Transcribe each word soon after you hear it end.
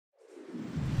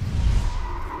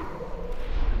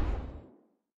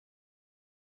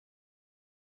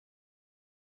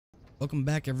Welcome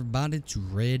back, everybody, to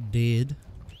Red Dead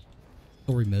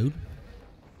story mode.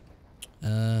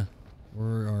 We're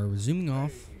resuming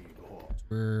off.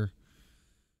 What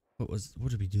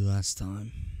did we do last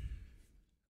time?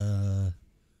 What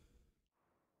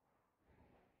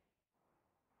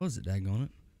was it, daggone it?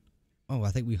 Oh,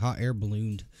 I think we hot air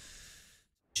ballooned.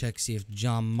 Check, see if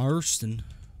John Marston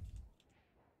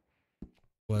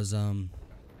was in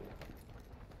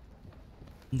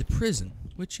the prison,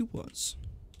 which he was.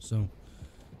 So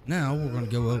now we're gonna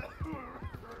go up,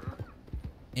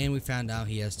 and we found out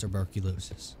he has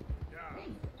tuberculosis.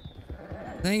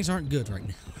 Things aren't good right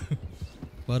now.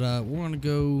 But we're gonna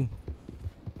go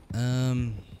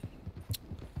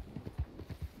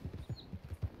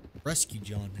rescue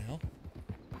John now.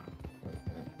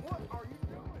 What are you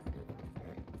doing?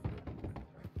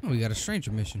 Oh, we got a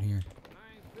stranger mission here. I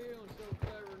ain't feeling so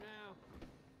clever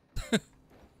now.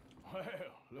 Well,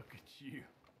 look at you.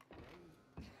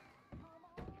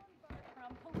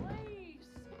 From police.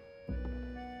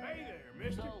 Hey there,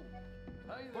 mister. No.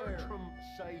 Hey there. Bertram,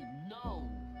 say No.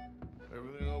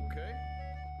 everything okay?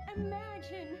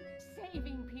 Imagine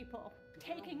saving people,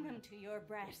 taking them to your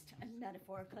breast, and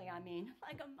metaphorically, I mean,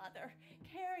 like a mother,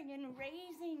 caring and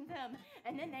raising them,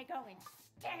 and then they go and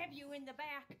stab you in the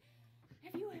back.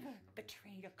 Have you ever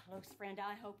betrayed a close friend?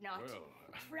 I hope not. Well,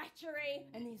 Treachery.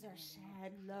 And these are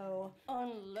sad, low,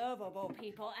 unlovable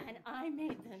people, and I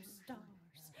made them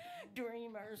stars,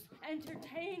 dreamers,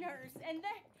 entertainers, and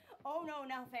they... Oh, no,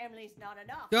 now family's not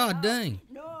enough. God No. dang.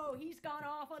 No, he's gone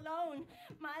off alone.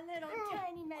 My little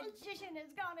tiny magician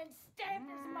has gone and stabbed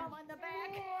his mama in the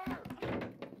back.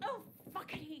 Oh,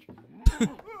 fuckity.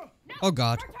 No, Oh,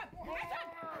 God. Bertram!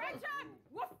 Bertram!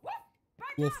 Woof, woof!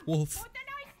 Bertram! Woof, woof. Put the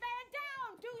nice man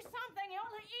down! Do something!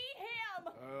 He'll eat him!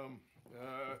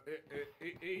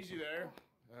 Easy there.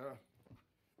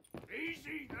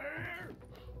 Easy there.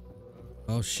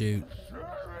 Oh, shoot.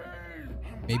 Sorry.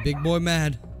 Made big boy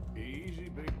mad. Easy,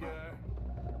 big guy.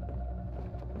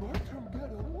 Bertram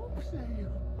got a whoopsie.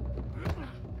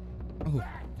 Oh,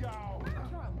 Back down.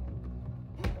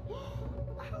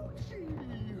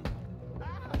 Ouchie.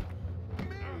 Ah,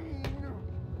 mean.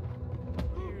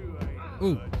 You ain't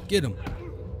ooh, much. get him.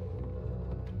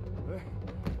 Let's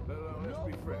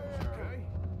be friends, okay?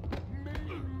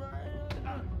 Mean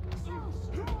man. So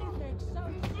stupid! So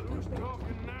Who's stupid!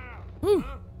 talking now? Whew.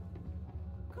 Huh?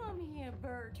 Come here,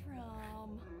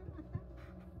 Bertram.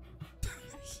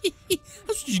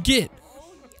 That's what you get.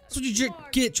 Oh, That's what you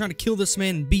get trying to kill this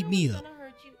man and beat me No up. one's gonna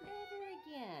hurt you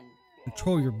ever again.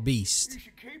 Control your beast. You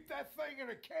should keep that thing in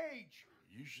a cage.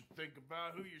 You should think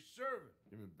about who you're serving.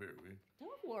 Give me a beer, will you?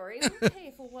 Don't worry, we'll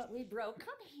pay for what we broke.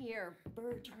 Come here,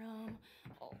 Bertram.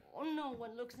 Oh, no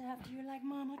one looks after you like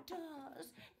Mama does.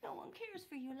 No one cares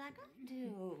for you like I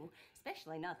do.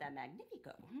 Especially not that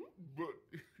Magnifico. But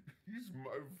he's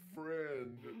my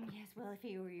friend. Yes, well, if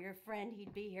he were your friend,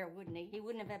 he'd be here, wouldn't he? He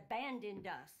wouldn't have abandoned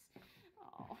us.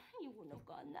 Oh, you wouldn't have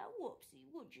gotten that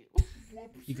whoopsie, would you?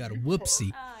 You got a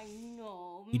whoopsie. I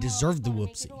know. He deserved the Mama's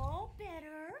whoopsie. gonna make it all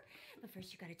better. But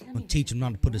first, you gotta tell I'm me. gonna teach him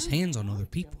not to put his hands on other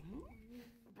people.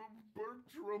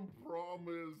 Bertram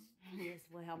promised. Yes,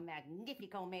 well,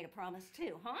 Magnifico made a promise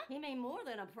too, huh? He made more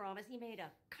than a promise. He made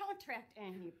a contract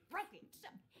and he broke it. So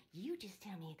you just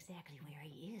tell me exactly where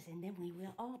he is, and then we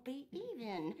will all be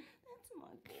even. That's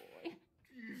my boy.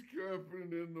 He's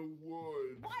camping in the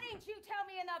woods. Why didn't you tell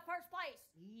me in the first place?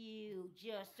 You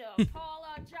just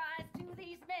apologize to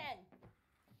these men.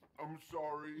 I'm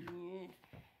sorry.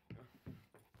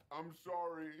 I'm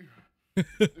sorry.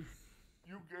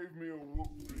 You gave me a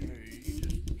whoopsie. Hey, you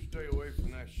just stay away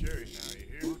from that sherry now, you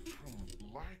hear? Bertram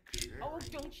likes sherry. Oh,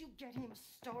 don't you get him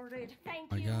started.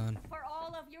 Thank My you God. for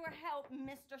all of your help,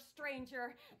 Mr.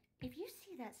 Stranger. If you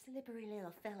see that slippery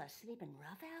little fella sleeping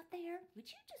rough out there, would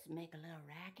you just make a little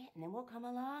racket and then we'll come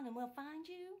along and we'll find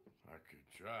you? I could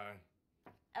try.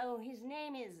 Oh, his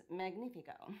name is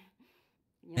Magnifico.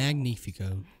 You know.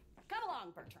 Magnifico. Come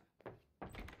along, Bertram.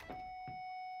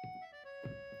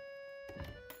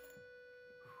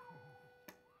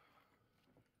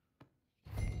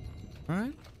 All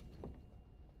right.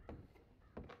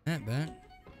 That bad. Shit.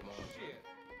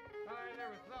 I ain't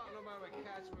never thought nobody would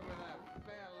catch me with that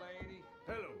fat lady.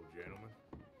 Hello, gentlemen.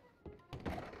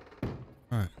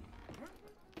 All right.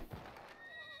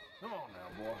 Come on now,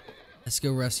 boy. Let's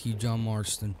go rescue John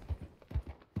Marston.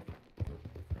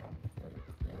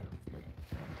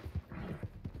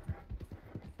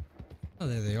 Oh,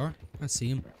 there they are. I see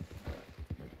him.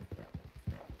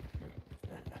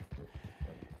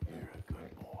 You're a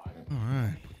good boy. All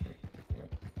right.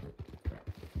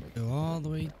 Go all the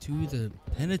way to the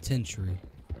penitentiary.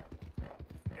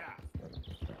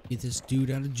 Get this dude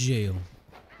out of jail.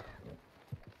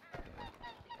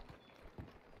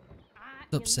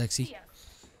 What's up, sexy?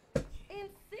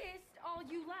 Insist all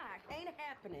you like. Ain't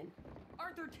happening.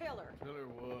 Arthur, tell her. Tell her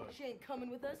what? She ain't coming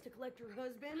with us to collect her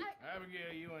husband.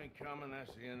 Abigail, you ain't coming.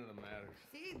 That's the end of the matter.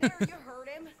 See, there you heard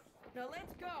him. Now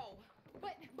let's go.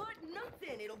 But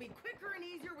nothing. It'll be quicker and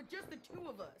easier with just the two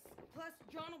of us. Plus,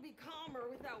 John will be calmer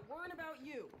without worrying about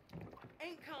you.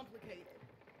 Ain't complicated.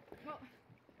 Well,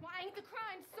 I ain't the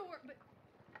crying sort, but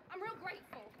I'm real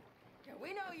grateful. Yeah, we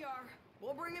know you are.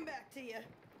 We'll bring him back to you.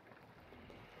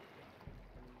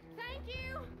 Thank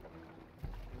you.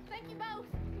 Thank you both.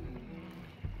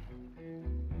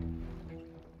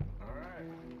 All right,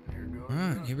 here goes.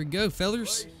 Alright, here we go,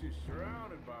 fellers. Place is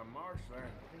surrounded by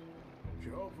marshland.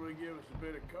 Should hopefully give us a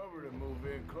bit of cover to move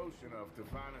in close enough to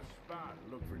find a spot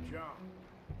and look for John.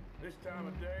 This time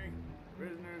of day,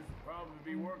 prisoners will probably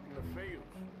be working the fields.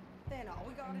 Then all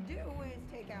we gotta do is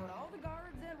take out all the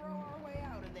guards and row our way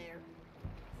out of there.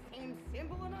 Seems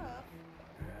simple enough.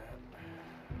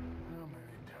 How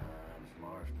many times,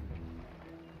 Marston?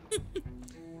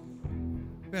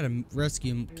 We gotta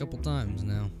rescue him a couple times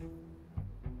now.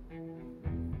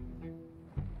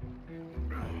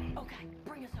 Okay,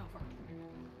 bring us over.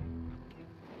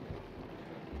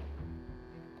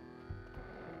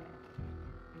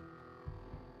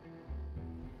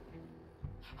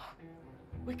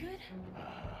 We good?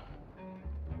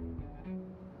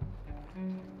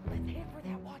 Let's head for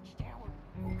that watchtower.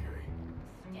 Okay.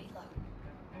 Stay low.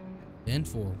 10-4. There's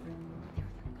a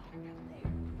guard out there.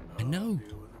 I know.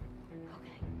 Deal with them.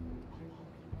 Okay.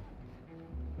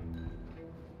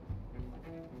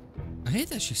 I hate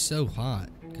that she's so hot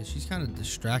because she's kind of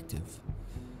distractive.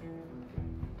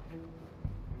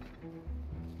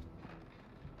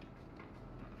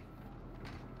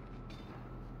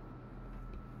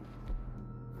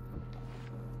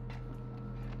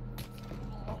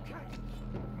 Okay.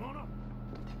 Come on up.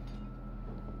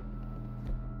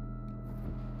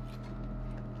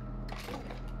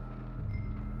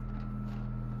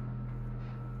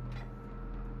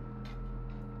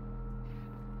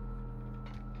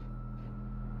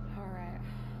 All right.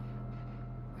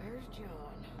 Where's John?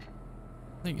 I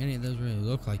don't think any of those really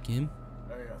look like him.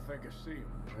 Hey, I think I see him.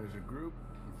 There's a group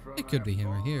in front It of could that be him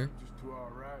right bar, here. Just to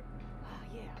our right. Ah,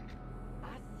 yeah.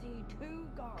 I see 2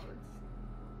 guards.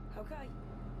 Okay.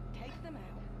 Take them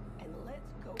out and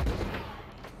let's go. I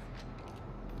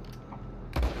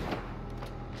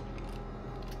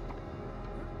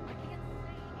can't see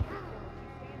anyone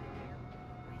standing there.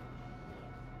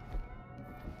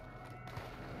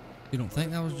 You don't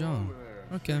think that was John? Over there.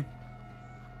 Okay.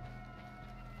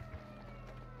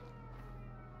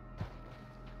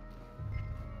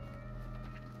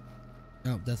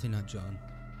 No, definitely not John.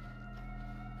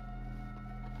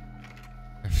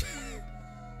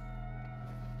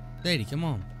 Sadie, come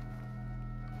on.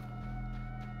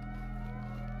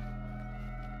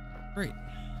 Great.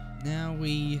 Now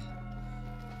we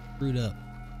screwed up.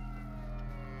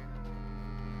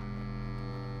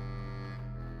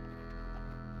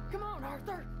 Come on,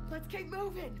 Arthur. Let's keep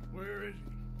moving. Where is he?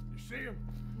 You see him?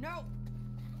 No.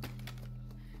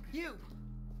 You.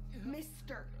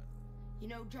 Mister. You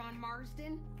know John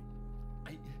Marsden?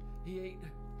 He ain't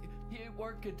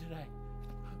working today.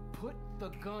 Put the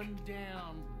gun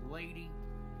down, lady.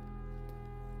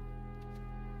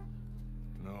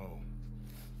 No.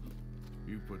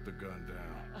 You put the gun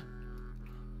down.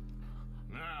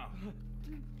 Now.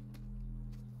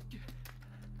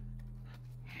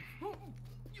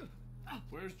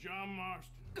 Where's John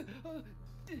Marston?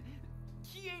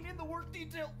 He ain't in the work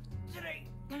detail today.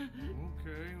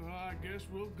 Okay, well, I guess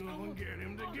we'll go and get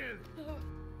him together.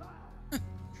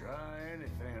 Try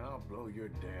anything, I'll blow your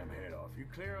damn head off. You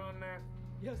clear on that?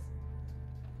 Yes,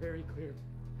 very clear.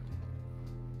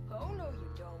 Oh, no, you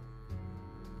don't.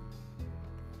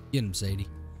 Get him, Sadie.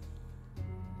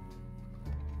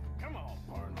 Come on,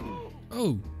 partner.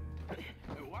 Oh,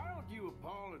 Why don't you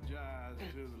apologize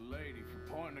to the lady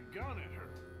for pointing a gun at her?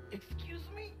 Excuse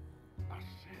me? I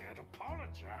said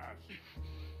apologize.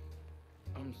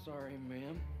 I'm sorry,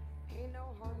 ma'am. Ain't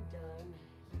no harm done.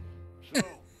 So,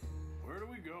 where do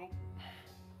we go?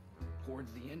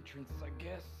 Towards the entrance, I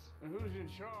guess. And who's in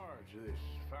charge of this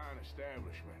fine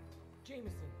establishment?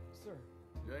 Jameson, sir.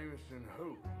 Jameson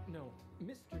who? No,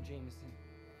 Mr. Jameson.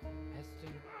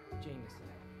 Heston Jameson.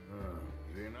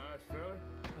 Is he a nice fella?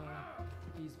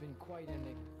 He's been quite an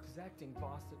exacting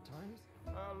boss at times.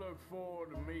 I look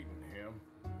forward to meeting him.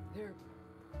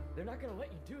 They're not gonna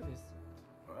let you do this.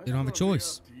 Well, that's They don't have a gonna be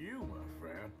choice. Up to you, my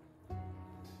friend.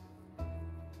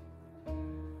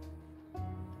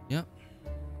 yep.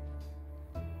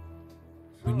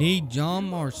 We need John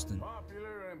Marston.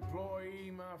 Popular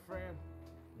employee, my friend?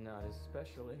 Not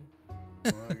especially.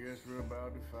 Well, I guess we're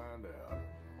about to find out.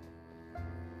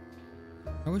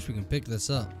 I wish we can pick this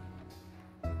up.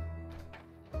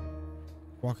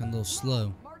 Walking a little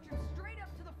slow. March him straight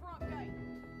up to the front gate.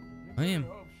 I am.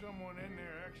 Hope someone in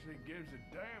there actually gives a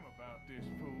damn about this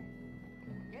fool.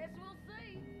 Guess we'll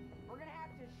see. We're gonna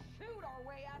have to shoot our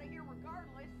way out of here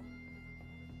regardless.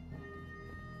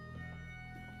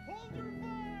 Hold your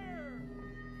fire!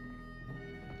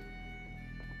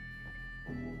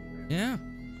 Yeah.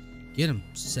 Get him,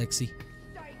 sexy.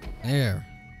 There.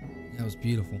 That was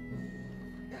beautiful.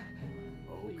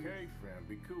 Okay, friend,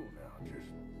 be cool now.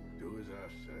 Just do as I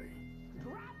say.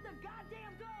 Drop the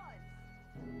goddamn guns!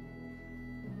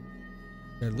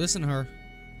 Better listen to her.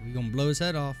 We gonna blow his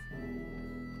head off.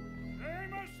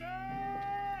 Jameson!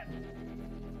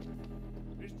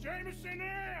 Is Jameson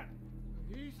in?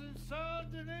 He's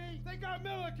inside, Denise. They got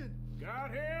Milliken.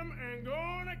 Got him and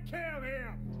gonna kill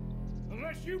him.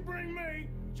 Unless you bring me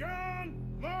John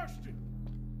Marston.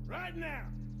 Right now.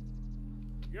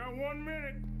 You got 1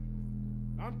 minute.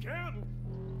 I'm counting.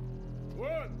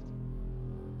 1,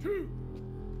 2,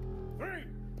 3.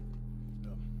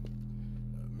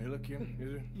 Milliken,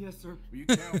 is it? Yes, sir. Will you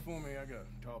count for me? I got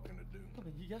talking to do.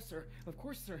 Yes, sir. Of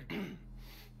course, sir.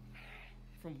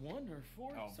 From 1 or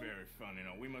 4? Oh, sir? very funny.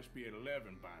 No, we must be at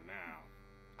 11 by now.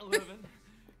 11,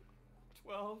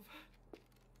 12,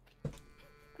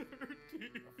 13.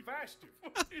 Faster.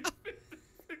 14, 15,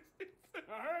 16, 17.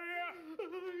 Now hurry up.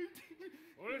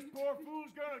 Well, this poor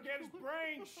fool's gonna get his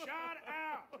brains shot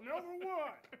out. And over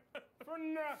what? For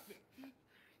nothing.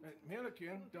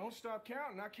 Milliken, don't stop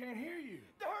counting. I can't hear you.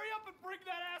 Hurry up and bring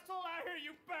that asshole out here,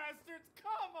 you bastards!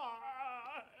 Come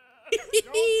on! Don't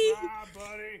cry,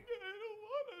 buddy. I don't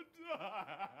want to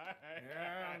die.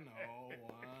 Yeah, I know.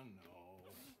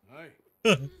 Hey.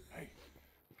 Hey.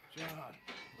 John,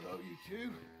 love you too.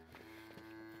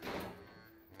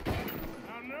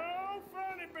 Now, no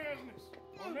funny business.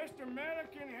 Well, Mr.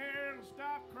 Milliken here will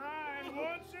stop crying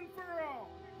once and for all.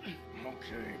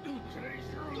 Okay, today's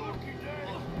your lucky day.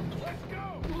 Let's go.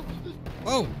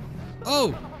 Oh!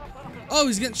 Oh! Oh,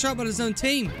 he's getting shot by his own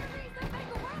team.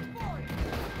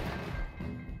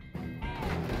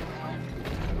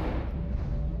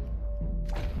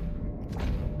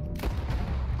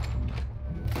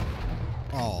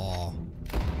 Aww.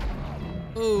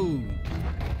 Oh.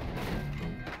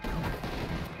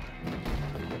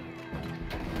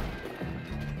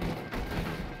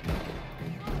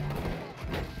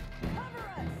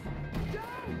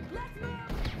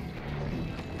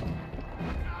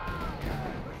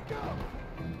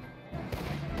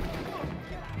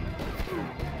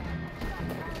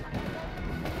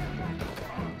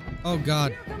 Oh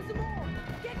God. Here comes some more!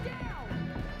 Get down!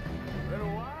 Been a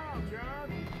while, John.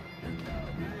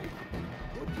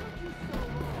 What took you so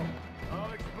long?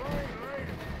 I'll explain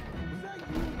later. Was that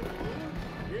you in the balloon?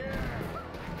 Yeah.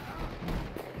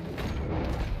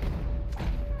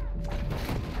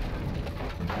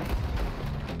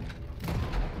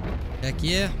 Heck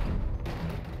yeah.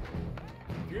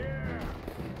 Yeah.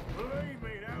 Believe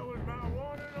me, that was my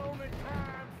one and only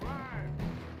time flying.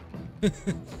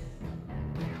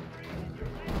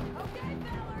 Okay,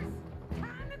 fellas!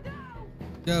 Time to go!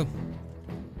 Go.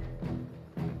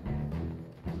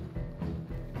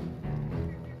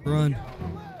 Run. On the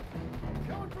left!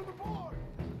 Coming from the board!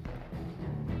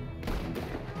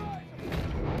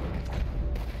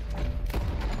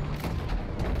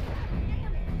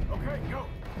 Okay, go.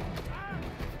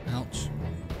 Ouch.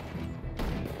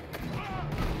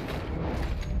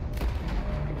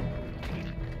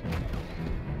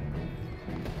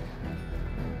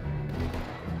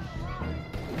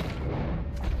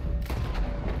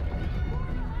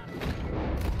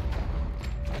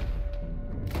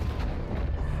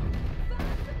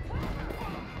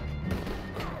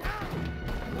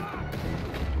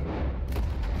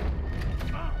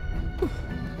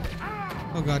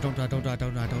 Oh God, don't die, don't die,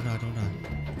 don't die, don't die, don't die.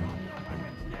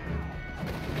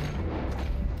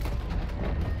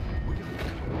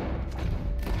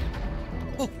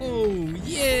 Oh,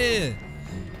 yeah!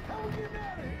 How we getting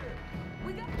out of here?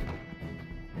 We got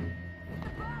the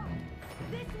boat!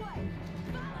 This way!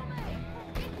 Follow me!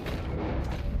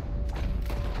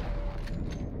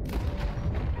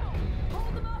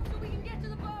 Hold them up so we can get to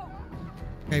the boat!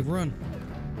 Okay, run.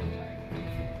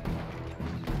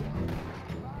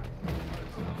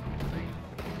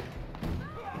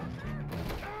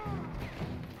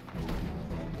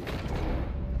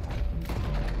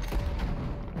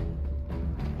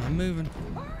 I'm moving.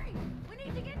 Hurry! We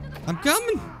need to get to the I'm boat!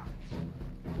 coming.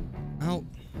 Out.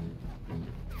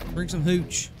 Bring some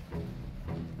hooch.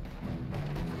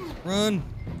 Run.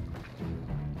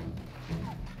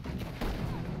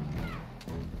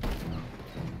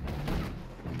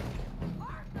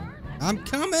 I'm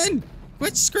coming.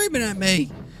 Quit screaming at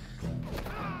me.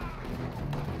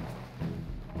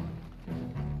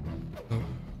 Oh,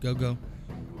 go, go.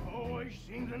 You always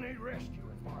seem to need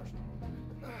rescuing, Marston.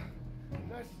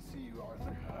 Nice to see you,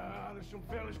 Arthur. There's some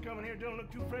fellas coming here. Don't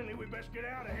look too friendly. We best get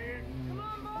out of here. Come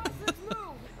on, boss, let's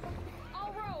move.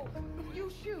 I'll row.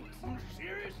 You shoot.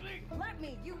 Seriously? Let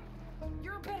me.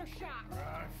 You're a better shot.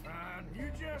 Right, fine.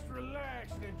 You just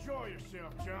relax and enjoy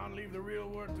yourself, John. Leave the real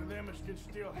work to them as can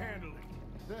still handle it.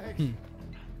 Thanks.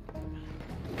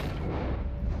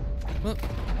 Well,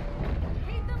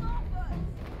 Keep them off us.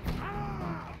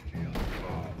 Ah!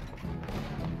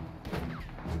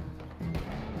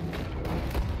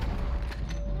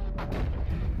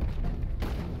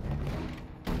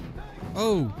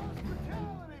 oh.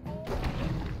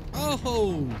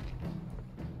 Oh.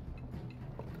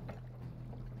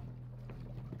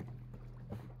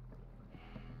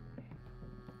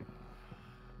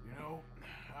 You know,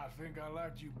 I think I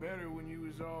liked you better when you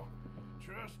was all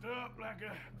trussed up like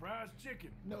a prize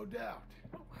chicken. No doubt.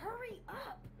 Oh, hurry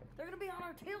up. They're gonna be on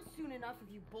our tails soon enough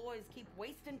if you boys keep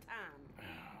wasting time.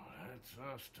 Oh, that's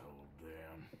us told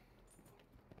them.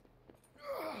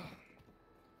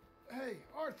 Hey,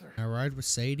 Arthur. I ride with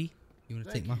Sadie. You want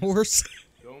to take Thank my horse?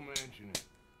 Don't mention it.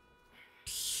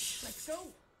 Let's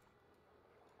go.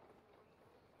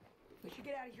 We should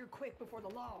get out of here quick before the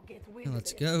law gets wind of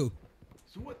Let's this. go.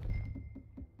 So what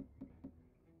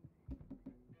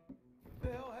the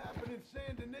hell happened in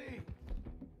Saint Denis?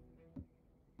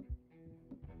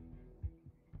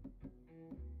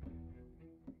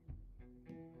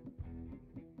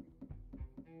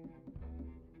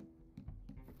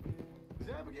 Is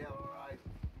Abigail all right?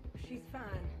 She's fine.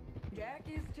 Jack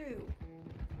is too.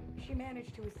 She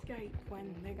managed to escape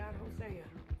when they got Hosea.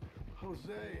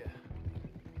 Hosea.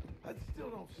 That still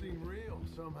don't seem real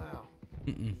somehow.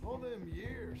 All them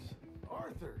years.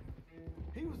 Arthur.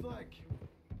 He was like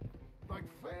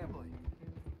family.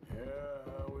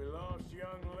 Yeah, we lost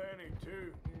young Lenny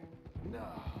too. No.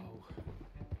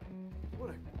 What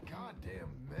a goddamn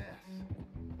mess.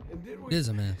 And did we... It is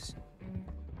a mess.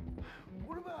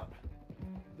 What about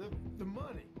the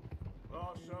money?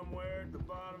 Lost somewhere at the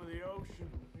bottom of the ocean.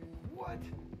 What?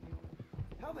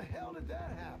 How the hell did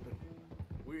that happen?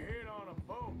 We hit on a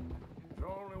boat. It's the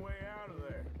only way out of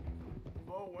there. The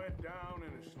boat went down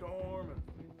in a storm and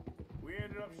we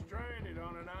ended up stranded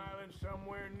on an island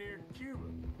somewhere near Cuba.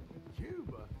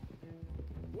 Cuba?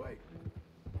 Wait,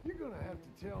 you're gonna have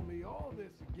to tell me all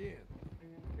this again.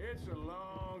 It's a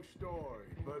long story,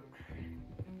 but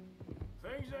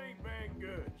things ain't been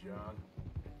good, John.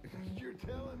 You're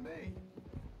telling me.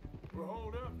 We're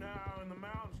holed up now in the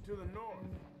mountains to the north,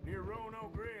 near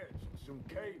Roanoke Ridge, and some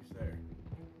caves there.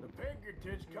 The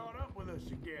Pinkertons caught up with us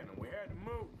again, and we had to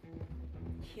move.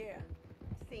 Yeah.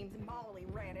 Seems Molly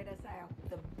ratted us out,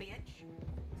 the bitch.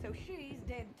 So she's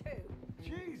dead too.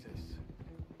 Jesus.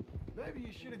 Maybe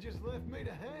you should have just left me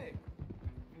to hang.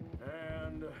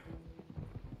 And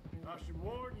I should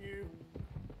warn you,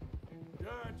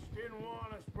 Dutch didn't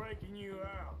want us breaking you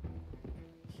out.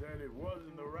 Said it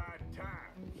wasn't the right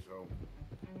time, so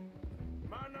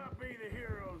might not be the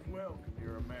hero's welcome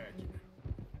you're imagining.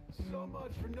 So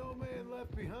much for no man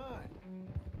left behind.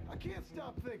 I can't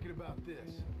stop thinking about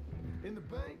this. In the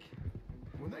bank,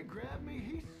 when they grabbed me,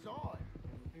 he saw it.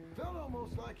 Felt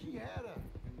almost like he had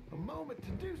a moment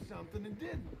to do something and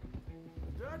didn't.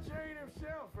 Dutch ain't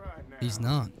himself right now. He's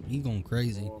not. He going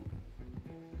crazy. Or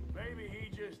maybe he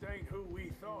just ain't who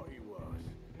we thought he was.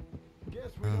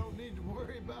 Guess we don't need to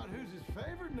worry about who's his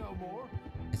favorite no more.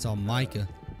 It's all Micah.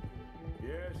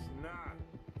 Yes, not.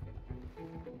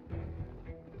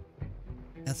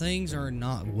 Now, things are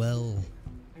not well.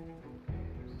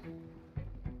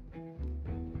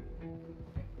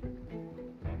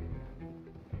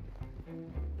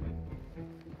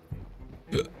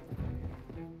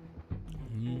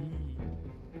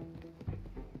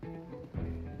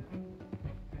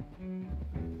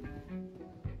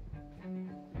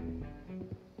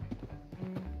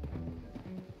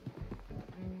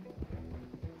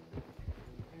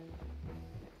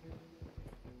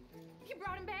 You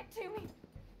brought him back to me.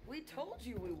 We told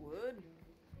you we would.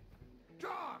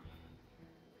 John!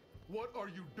 What are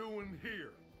you doing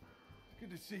here?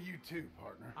 Good to see you too,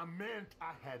 partner. I meant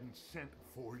I hadn't sent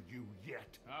for you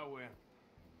yet. I will.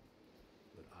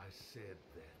 But I said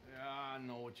that. Yeah, I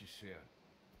know what you said.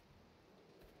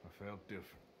 I felt different.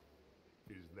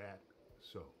 Is that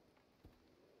so?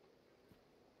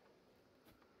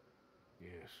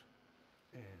 Yes.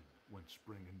 And When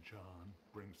Springin' John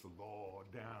brings the law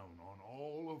down on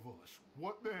all of us,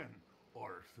 what then,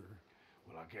 Arthur?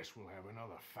 Well, I guess we'll have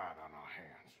another fight on our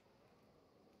hands.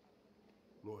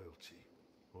 Loyalty,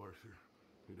 Arthur.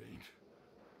 It ain't.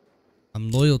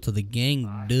 I'm loyal to the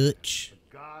gang, Dutch.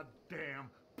 A goddamn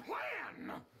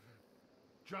plan!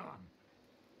 John.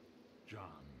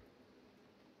 John.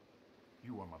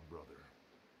 You are my brother.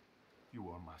 You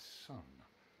are my son.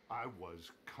 I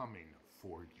was coming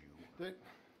for you.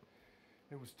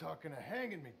 They was talking of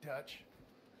hanging me, Dutch.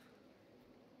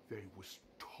 They was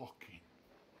talking.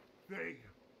 They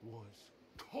was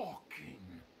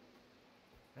talking.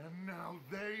 And now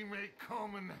they may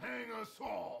come and hang us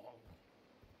all.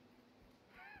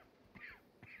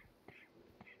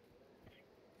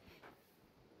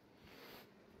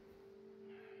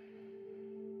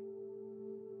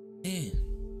 Man.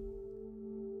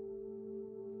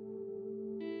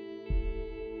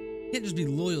 You can't just be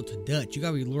loyal to Dutch. You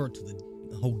gotta be loyal to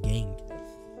the whole gang.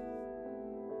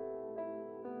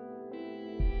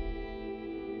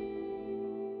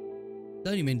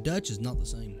 Tell you, man, Dutch is not the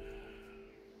same.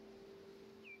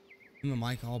 Him and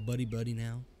Mike all buddy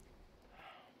now.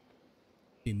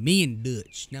 Be me and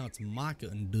Dutch. Now it's Micah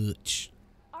and Dutch.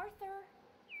 Arthur!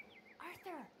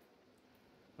 Arthur!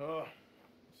 Oh,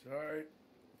 sorry.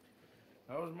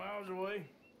 I was miles away,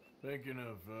 thinking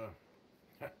of,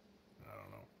 I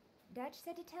don't know. Dutch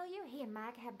said to tell you he and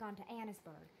Mike have gone to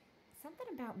Annisburg. Something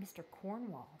about Mr.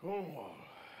 Cornwall. Cornwall.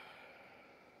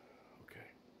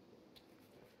 Okay.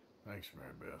 Thanks,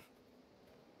 Mary Beth.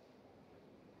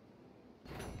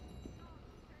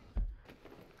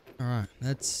 Alright,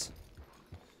 let's...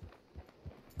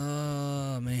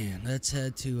 man, let's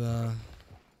head to,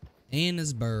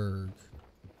 Annisburg.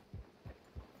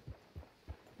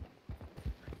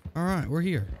 Alright, we're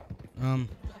here. I'm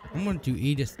gonna do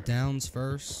Edith Downs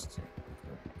first.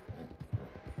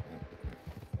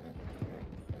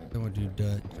 Then we'll do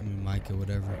Dutch, Micah,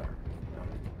 whatever.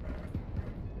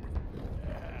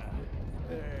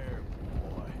 There,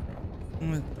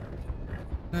 boy.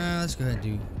 Let's go ahead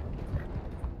and do...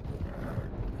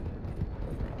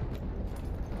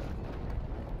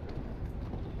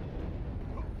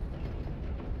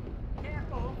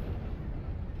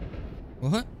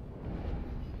 What?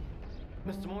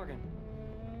 Mr. Morgan.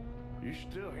 You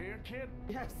still here, kid?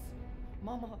 Yes.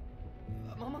 Mama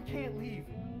can't leave.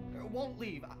 Won't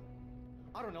leave.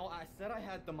 I don't know. I said I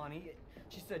had the money.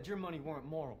 She said your money weren't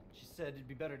moral. She said it'd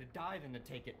be better to die than to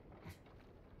take it.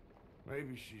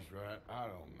 Maybe she's right. I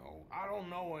don't know. I don't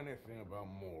know anything about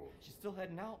morals. She's still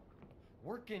heading out.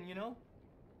 Working, you know?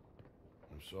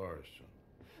 I'm sorry, son.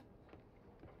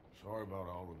 Sorry about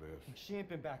all of this. She ain't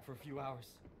been back for a few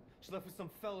hours. She left with some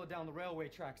fella down the railway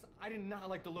tracks. I did not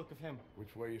like the look of him.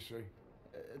 Which way you say?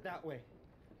 That way.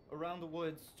 Around the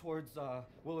woods towards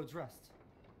Willard's Rest.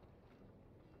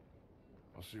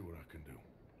 I'll see what I can do.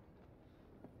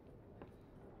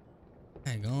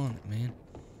 Hang on, man.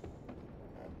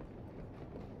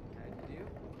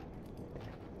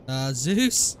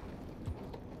 Zeus?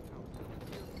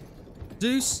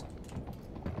 Zeus?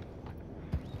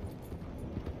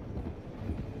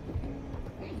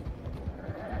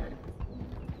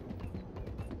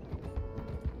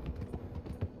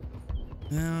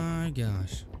 Oh my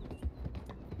gosh.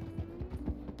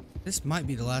 This might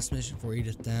be the last mission for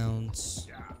Edith Downs.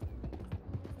 Yeah,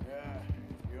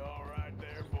 you all right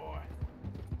there, boy?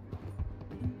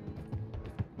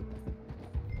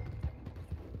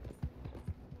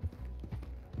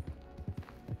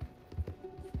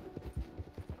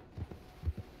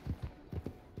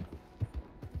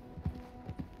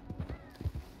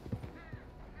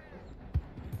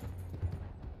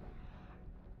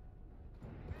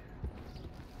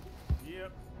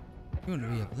 Yep. You're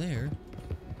gonna be up there.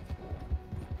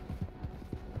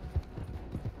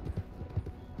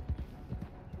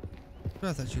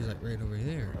 I thought she was like right over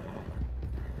there.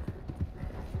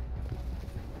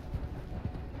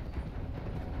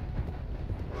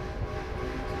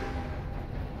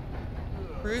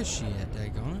 Where is she at,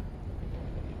 daggone it?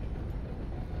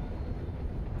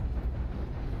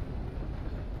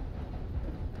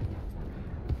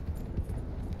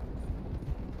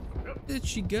 Where did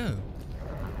she go?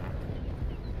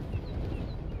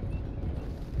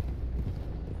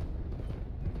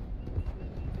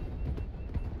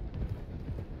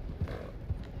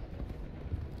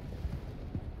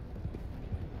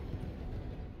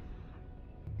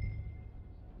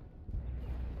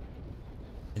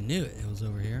 I knew it was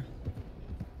over here.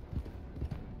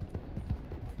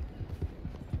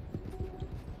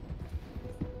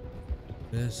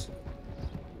 This.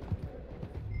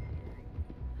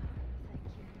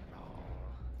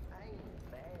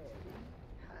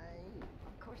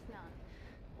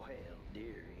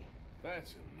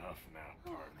 That's enough now,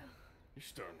 partner. You're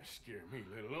starting to scare me,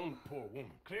 let alone the poor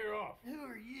woman. Clear off. Who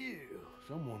are you?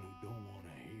 Someone who don't want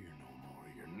to hear no more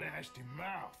of your nasty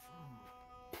mouth.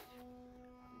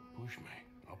 Push me.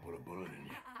 I'll put a bullet in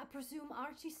you. I presume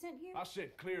Archie sent you? I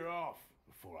said clear off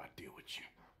before I deal with you.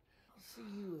 I'll see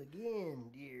you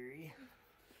again, dearie.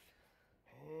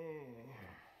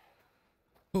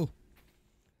 Oh.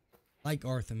 Like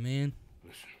Arthur, man.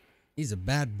 Listen. He's a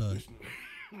bad bud. Listen.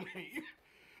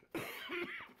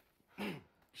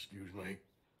 Excuse me.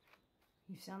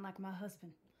 You sound like my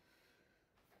husband.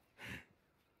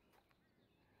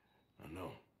 I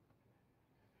know.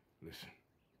 Listen,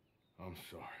 I'm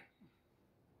sorry.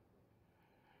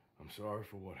 I'm sorry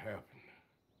for what happened.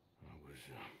 I was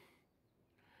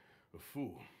a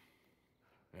fool.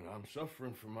 And I'm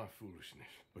suffering for my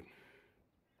foolishness. But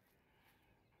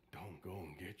don't go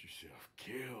and get yourself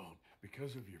killed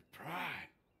because of your pride.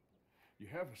 You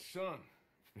have a son,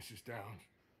 Mrs. Downs.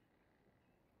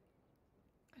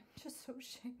 I'm just so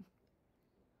ashamed.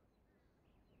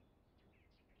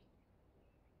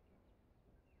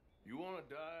 You want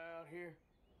to die out here?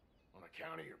 On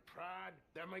account of your pride?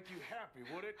 That make you happy,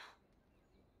 would it?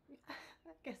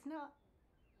 I guess not.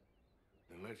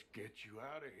 Then let's get you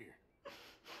out of here.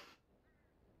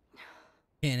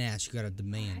 Can't ask, you gotta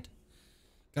demand.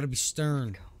 Gotta be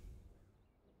stern.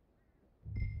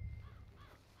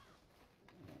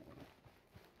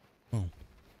 Oh.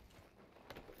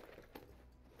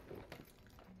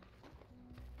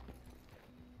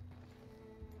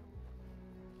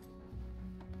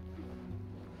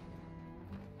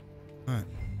 Alright.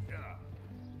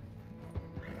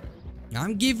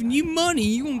 I'm giving you money,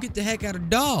 you gonna get the heck out of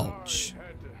Dodge.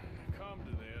 Had to come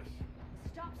to this.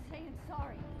 Stop saying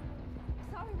sorry.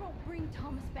 Sorry won't bring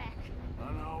Thomas back.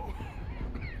 I know.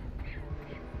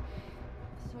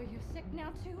 So you're sick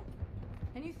now too?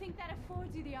 And you think that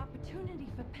affords you the opportunity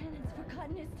for penance for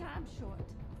cutting his time short?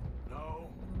 No,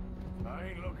 I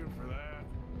ain't looking for that.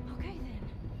 Okay then.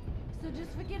 So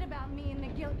just forget about me and the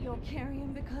guilt you're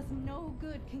carrying, because no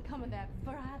good can come of that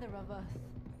for either of us.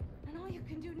 And all you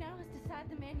can do now is decide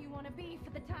the man you want to be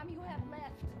for the time you have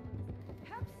left.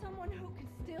 Help someone who can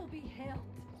still be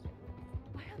helped.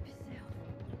 Or help yourself.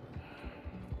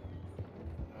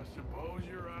 I suppose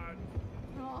you're right.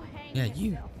 Oh, hang Yeah,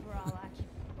 you. yourself for all I can.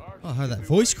 Oh, how that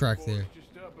voice crack there.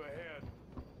 Just up ahead.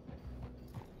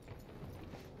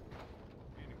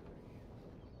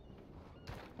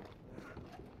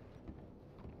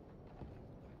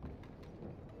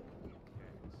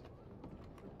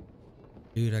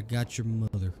 Dude, I got your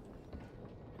mother.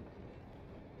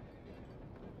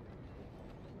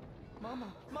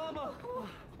 Mama! Mama! Oh,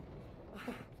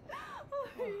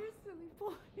 you silly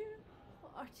boy.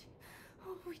 Archie,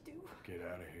 what we do? Get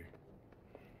out of here.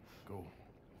 Go.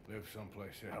 Live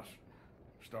someplace else.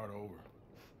 Start over.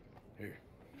 Here.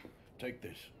 Take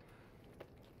this.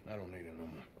 I don't need it no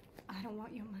more. I don't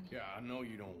want your money. Yeah, I know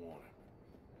you don't want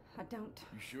it. I don't.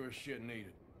 You sure as shit need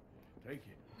it. Take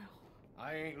it. No.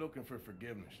 I ain't looking for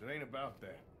forgiveness. It ain't about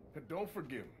that. But don't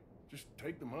forgive me. Just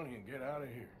take the money and get out of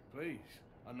here. Please.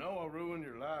 I know I ruined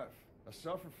your life. I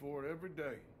suffer for it every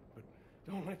day. But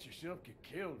don't let yourself get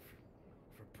killed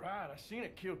for pride. I seen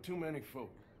it kill too many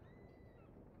folk.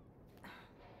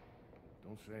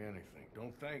 Don't say anything.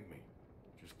 Don't thank me.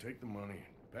 Just take the money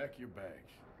and pack your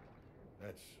bags.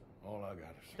 That's all I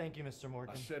gotta say. Thank you, Mr.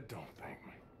 Morgan. I said don't thank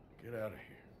me. Get out of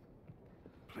here.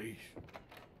 Please.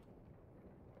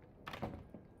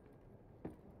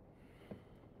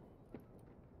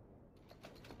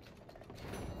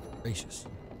 Gracious.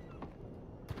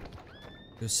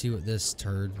 Go see what this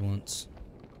turd wants.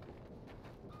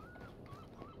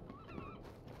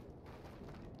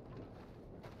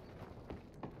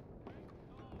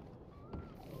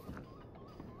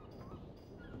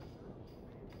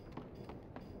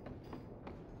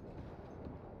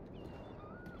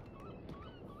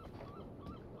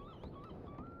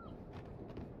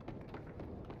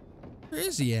 Where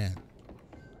is he at?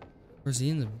 Where's he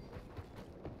in the...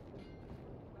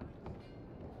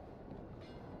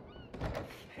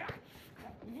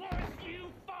 Was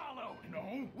you followed?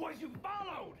 No. Was you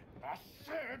followed? I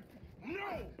said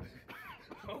no.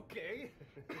 Okay.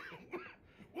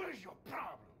 What is your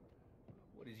problem?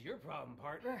 What is your problem,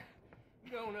 partner?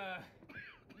 You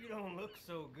don't look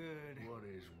so good. What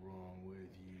is wrong with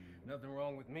you? Nothing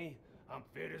wrong with me. I'm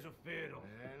fit as a fiddle.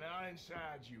 And not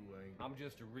inside you ain't. I'm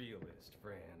just a realist,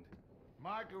 friend.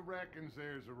 Micah reckons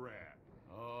there's a rat.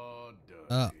 Oh,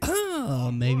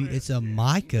 Dudley. Maybe it's a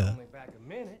Micah. Only back a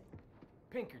minute.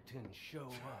 Pinkerton show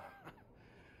up.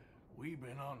 We've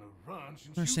been on the run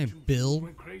since I you understand two Bill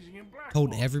went crazy in Blackmore.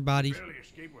 told everybody Barely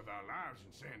escaped with our lives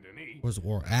in Saint Denis. was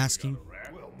or asking.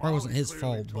 Well, Probably wasn't Molly his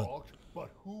clearly fault, but talked, but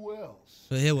who else?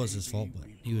 it was his fault. But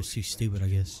he was too stupid, I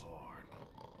guess.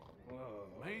 Well,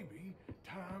 maybe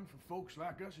time for folks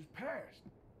like us is past.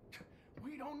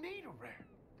 We don't need a rat.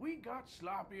 We got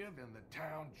sloppier than the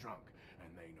town drunk, and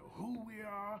they know who we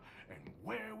are and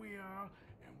where we are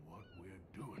and what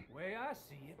we're doing. Way I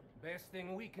see it, best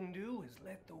thing we can do is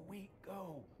let the week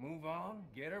go. Move on,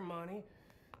 get her money,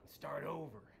 and start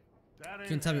over. That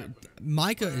Can ain't tell me, happening.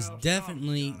 Micah is Well,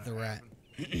 definitely something's the gonna rat.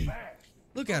 happen fast.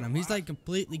 Look at him. He's like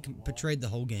completely betrayed the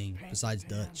whole game, besides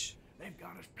Dutch. They've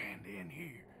got us penned in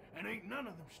here, and ain't none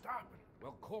of them stopping.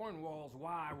 Well, Cornwall's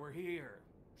why we're here.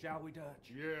 Shall we,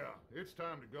 Dutch? Yeah, it's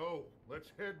time to go.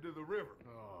 Let's head to the river.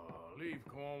 Oh, leave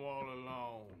Cornwall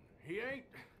alone. He ain't.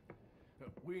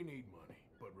 We need money,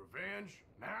 but revenge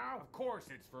now? Of course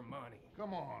it's for money.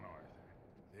 Come on, Arthur.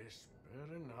 This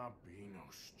better not be no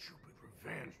stupid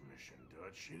revenge mission,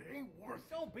 Dutch. It ain't worth it.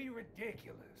 Don't be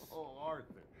ridiculous. Oh,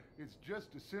 Arthur, it's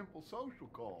just a simple social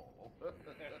call.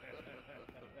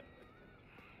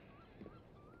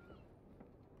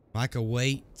 Micah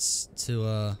waits till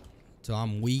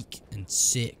I'm weak and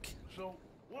sick, So,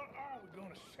 what are we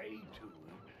gonna say to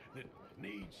him that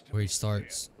needs to where he be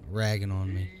starts ragging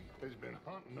on me. He has been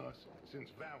hunting us since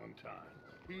Valentine.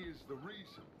 He is the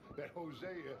reason that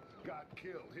Hosea got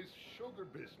killed. His sugar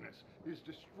business is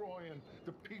destroying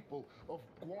the people of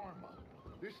Guarma.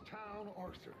 This town,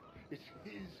 Arthur, is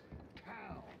his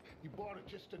town. He bought it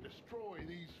just to destroy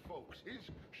these folks. His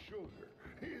sugar,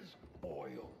 his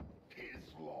oil, his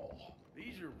law.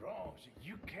 These are wrongs that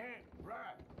you can't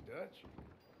right, Dutch.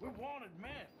 We're wanted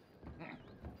men.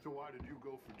 So why did you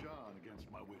go for John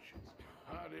against my wishes?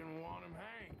 I didn't want him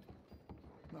hanged.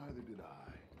 Neither did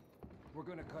I. We're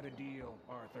gonna cut a deal,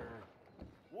 Arthur.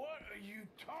 What are you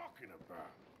talking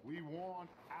about? We want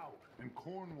out, and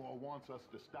Cornwall wants us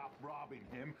to stop robbing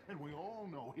him, and we all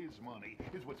know his money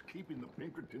is what's keeping the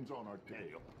Pinkertons on our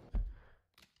tail.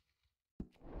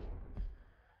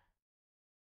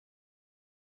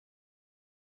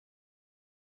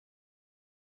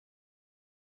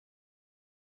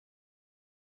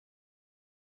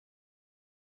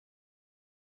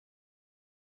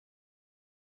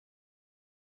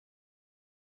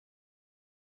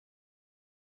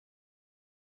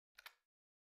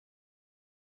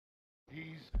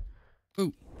 He's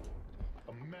Ooh.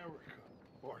 America,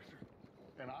 Arthur,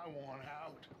 and I want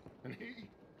out, and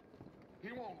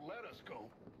he won't let us go.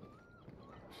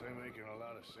 This ain't making a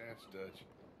lot of sense, Dutch.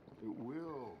 It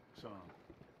will, son.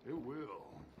 It will.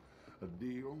 A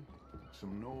deal,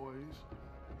 some noise,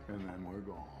 and then we're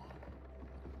gone.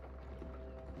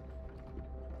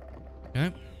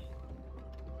 Okay.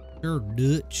 You're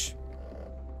Dutch.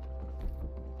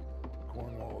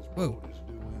 Cornwall's Whoa. boat is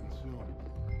due in soon.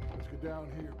 Let's get down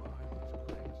here behind these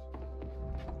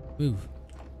cliffs. Move.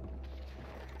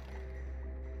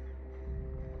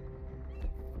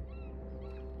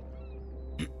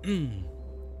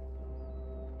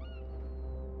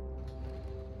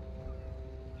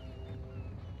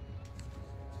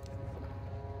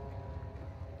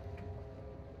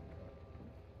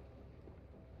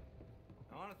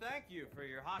 I want to thank you for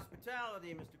your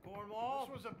hospitality, Mr. Cornwall.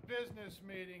 This was a business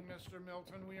meeting, Mr.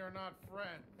 Milton. We are not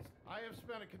friends. I have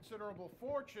spent a considerable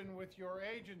fortune with your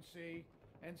agency,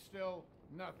 and still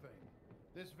nothing.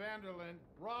 This Vanderlyn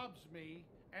robs me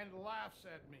and laughs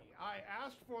at me. I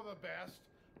asked for the best.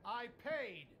 I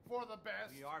paid for the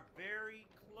best. We are very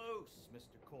close,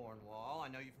 Mr. Cornwall. I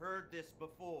know you've heard this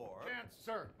before. Can't,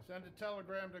 sir. Send a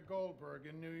telegram to Goldberg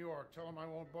in New York. Tell him I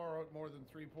won't borrow it more than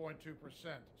 3.2%.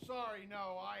 Sorry,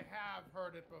 no, I have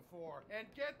heard it before. And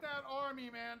get that army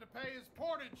man to pay his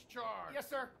portage charge. Yes,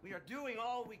 sir. We are doing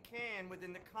all we can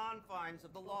within the confines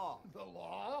of the law. The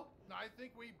law? I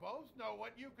think we both know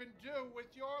what you can do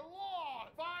with your law.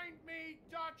 Find me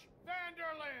Dutch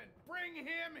Vanderlyn. Bring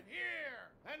him here.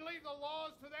 And leave the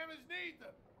laws to them as need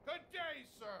them. Good day,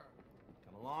 sir.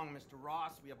 Come along, Mr.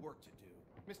 Ross. We have work to do.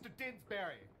 Mr.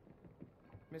 Didsbury.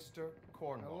 Mr.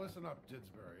 Cornwall. Now listen up,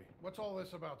 Didsbury. What's all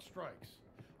this about strikes?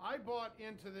 I bought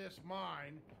into this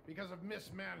mine because of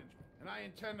mismanagement, and I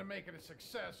intend to make it a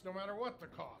success no matter what the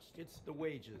cost. It's the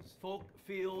wages. Folk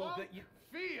feel Folk that you...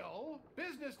 feel?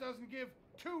 Business doesn't give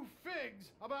two figs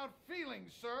about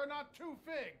feelings, sir, not two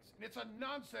figs. And it's a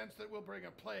nonsense that will bring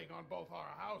a plague on both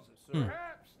our houses, sir.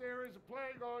 Perhaps there is a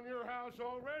plague on your house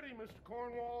already, Mr.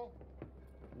 Cornwall.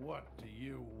 What do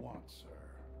you want,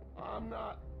 sir? I'm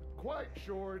not quite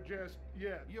sure just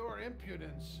yet. Your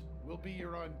impudence will be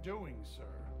your undoing,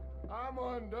 sir. I'm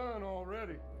undone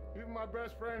already. Even my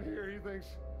best friend here, he thinks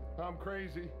I'm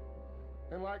crazy.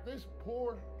 And like this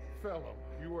poor fellow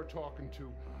you are talking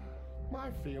to,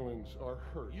 my feelings are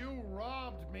hurt. You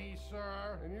robbed me,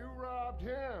 sir. And you robbed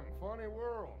him. Funny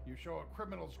world. You show a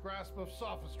criminal's grasp of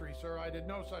sophistry, sir. I did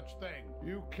no such thing.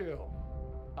 You kill.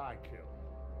 I kill.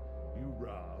 You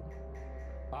rob.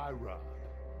 I rob.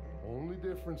 Only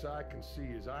difference I can see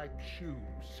is I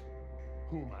choose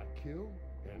whom I kill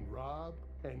and rob,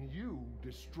 and you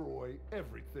destroy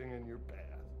everything in your path.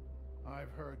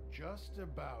 I've heard just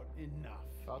about enough.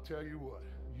 I'll tell you what.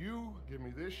 You give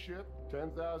me this ship,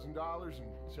 $10,000,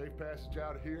 and safe passage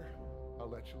out of here, I'll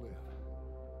let you live.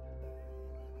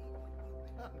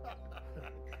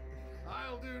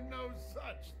 I'll do no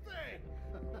such thing.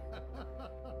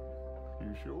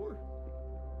 You sure?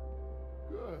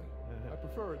 Good. I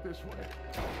prefer it this way.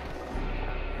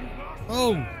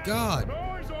 Oh, God.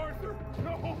 Noise, Arthur!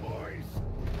 Noise!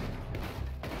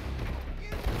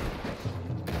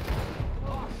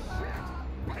 Oh,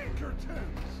 shit!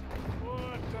 Pinkertons!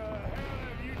 What the hell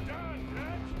have you done,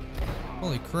 Dutch?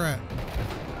 Holy crap.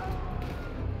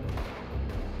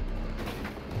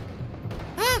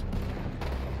 Ah!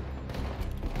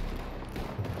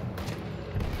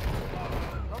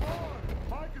 Come on!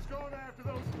 Mike is going after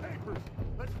those papers.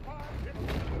 Let's find him.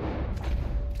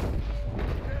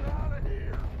 Get out of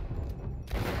here!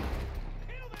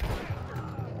 Kill that bastard!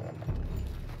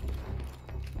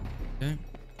 Okay.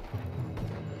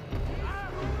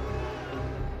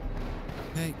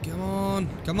 Hey, come on.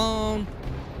 Come on.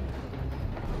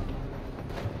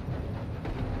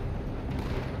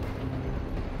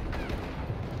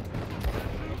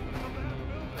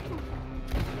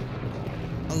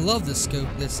 I love this scope,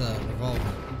 this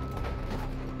revolver.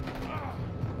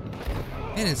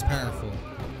 And it's powerful.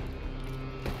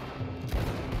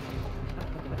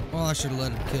 Well, I should have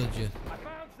let him kill you. I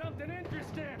found something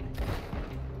interesting.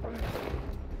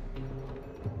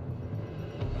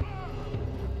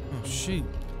 Oh, shoot.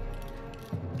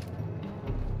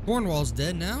 Cornwall's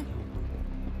dead now?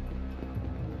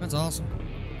 That's awesome.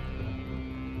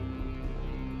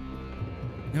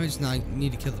 Now we just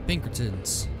need to kill the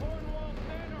Pinkertons.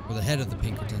 Or the head of the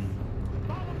Pinkerton.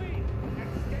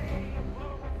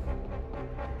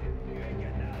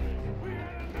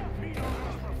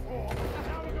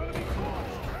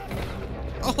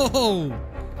 Oh!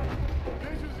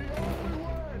 This is the only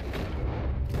way.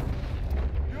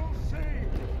 You'll see.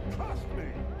 Trust me.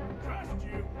 Trust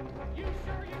you? You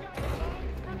sure you got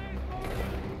lungs for this, boy?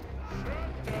 Shut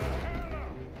the hell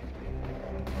up!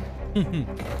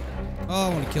 Oh, I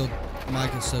want to kill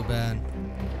Micah so bad.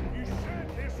 You said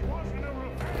this wasn't a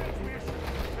revenge mission.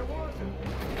 It wasn't.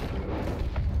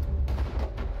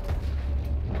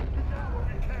 You got what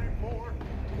you came for.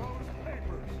 Those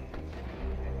papers.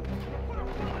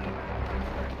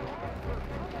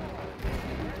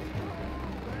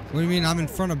 What do you mean? I'm in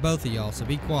front of both of y'all, so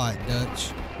be quiet,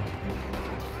 Dutch.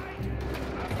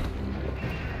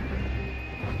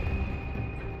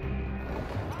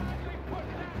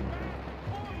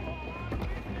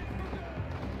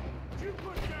 You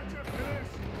put Dutch up to this?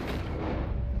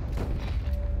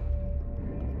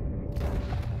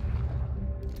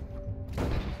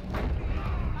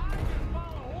 I just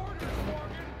follow orders,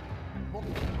 Morgan.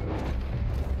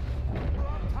 We're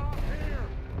on top here.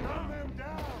 Run them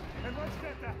down, and let's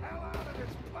get the hell out of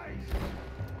this place.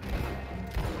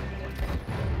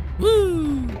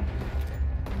 Woo!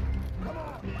 Come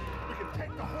on. We can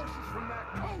take the horses from that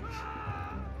coach.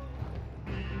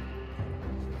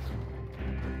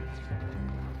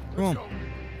 Come on.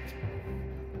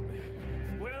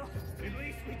 Well, at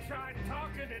least we tried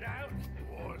talking it out.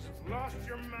 Boys have lost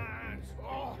your minds.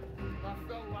 Oh, I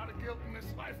felt a lot of guilt in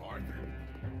this life, Arthur.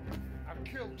 I've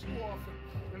killed too often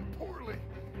and poorly,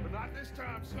 but not this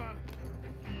time, son.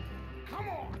 Come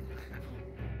on.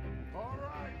 All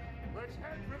right, let's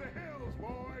head for the hills,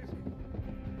 boys.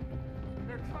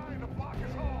 They're trying to block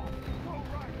us off. Go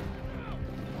right.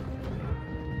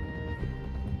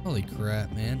 Holy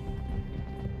crap, man.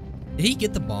 Did he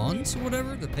get the bonds or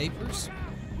whatever? The papers?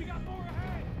 We got more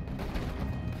ahead.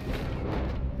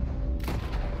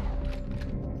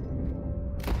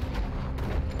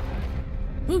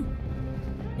 Woo!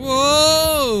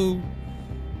 Whoa!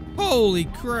 Holy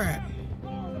crap!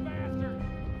 Follow the bastard.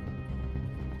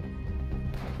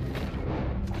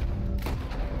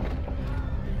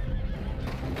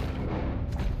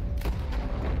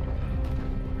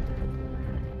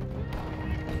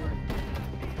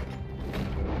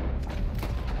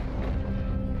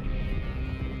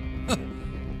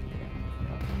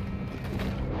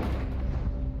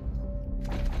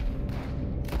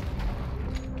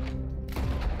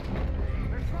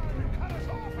 They're trying to cut us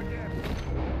off again.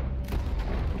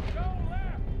 Go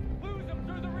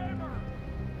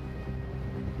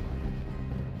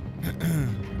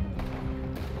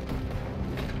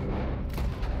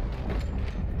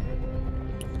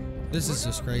This is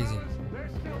just crazy. They're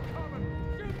still coming.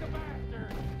 Shoot the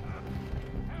bastard.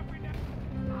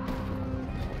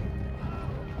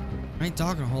 I ain't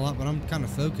talking a whole lot, but I'm kind of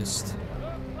focused.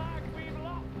 Looks like we've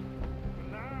lost.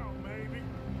 Now, maybe.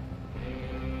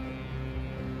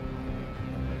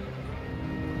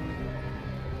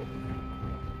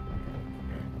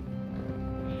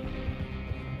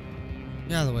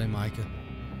 Get out of the way, Micah.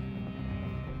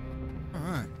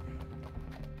 Alright.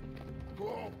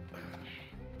 Whoa.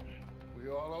 We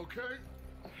all okay?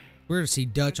 We're gonna see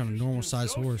Dutch on a normal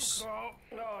sized horse.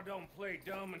 No, don't play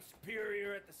dumb and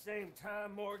superior at the same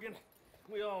time, Morgan.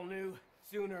 We all knew,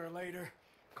 sooner or later,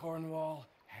 Cornwall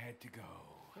had to go.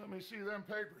 Let me see them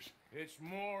papers. It's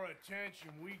more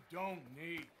attention we don't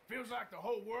need. Feels like the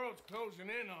whole world's closing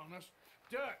in on us.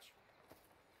 Dutch,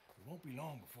 it won't be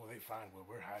long before they find where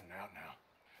we're hiding out now.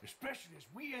 Especially as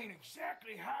we ain't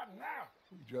exactly hiding out.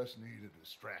 We just need a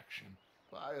distraction.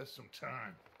 Buy us some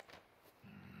time.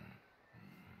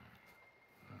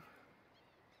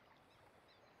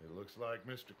 It looks like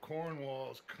Mr.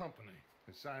 Cornwall's company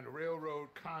has signed a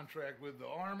railroad contract with the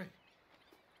Army.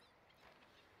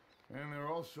 And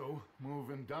they're also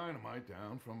moving dynamite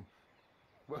down from,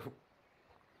 well,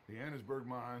 the Annisburg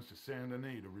mines to Saint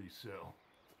Denis to resell.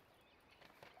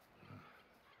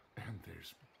 And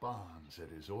there's bonds at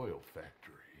his oil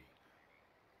factory.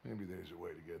 Maybe there's a way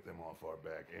to get them off our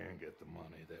back and get the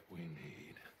money that we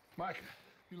need. Mike,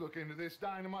 you look into this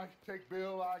dynamite. Take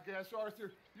Bill, I guess.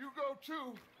 Arthur, you go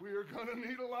too. We are gonna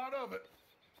need a lot of it.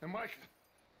 And Mike,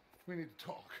 we need to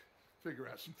talk. Figure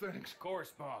out some things. Of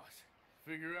course, boss.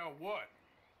 Figure out what?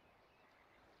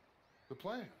 The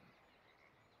plan.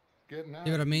 Getting out.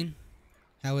 You know what I mean?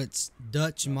 How it's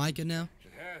Dutch and Micah now?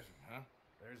 It hasn't, huh?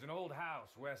 There's an old house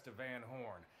west of Van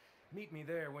Horn. Meet me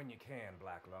there when you can,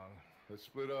 Black Lung. Let's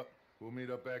split up. We'll meet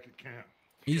up back at camp.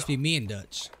 It used to be me and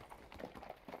Dutch.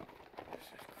 This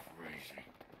is crazy.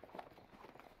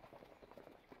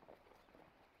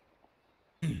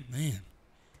 Man.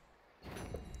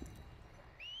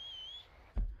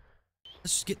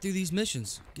 Let's just get through these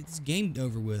missions. Get this game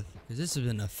over with. Because this has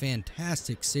been a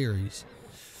fantastic series.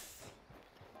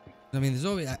 I mean,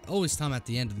 there's always time at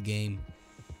the end of the game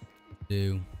to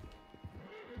do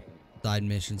side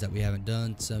missions that we haven't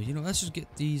done. So, you know, let's just get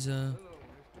these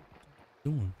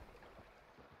doing.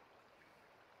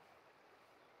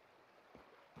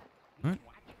 Alright.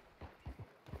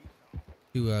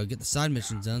 To get the side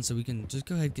missions done so we can just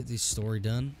go ahead and get this story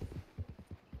done.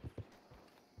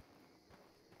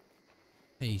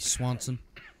 Hey, Swanson.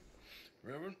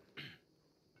 Reverend?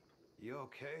 You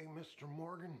okay, Mr.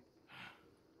 Morgan?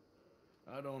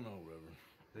 I don't know, Reverend.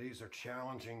 These are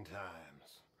challenging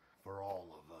times for all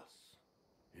of us.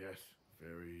 Yes,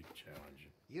 very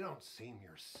challenging. You don't seem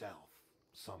yourself,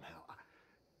 somehow.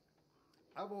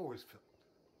 I've always felt...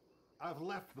 I've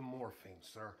left the morphine,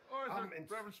 sir. Arthur,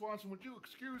 Reverend Swanson, would you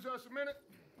excuse us a minute?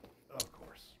 Of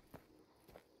course.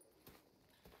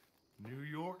 New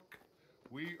York.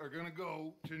 We are going to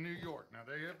go to New York. Now,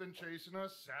 they have been chasing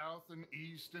us south and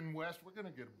east and west. We're going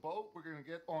to get a boat. We're going to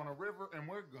get on a river, and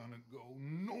we're going to go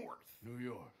north. New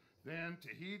York. Then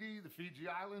Tahiti, the Fiji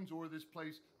Islands, or this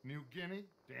place, New Guinea,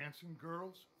 dancing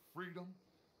girls, freedom.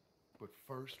 But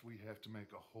first, we have to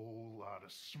make a whole lot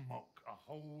of smoke, a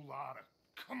whole lot of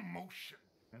commotion.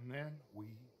 And then we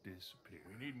disappear.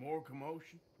 We need more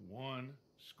commotion? 1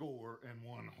 score and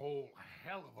one whole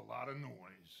hell of a lot of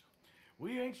noise.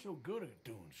 We ain't so good at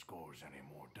doing scores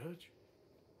anymore, Dutch.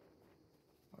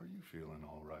 Are you feeling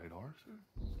all right, Arthur?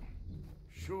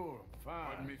 Sure, I'm fine.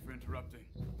 Pardon me for interrupting.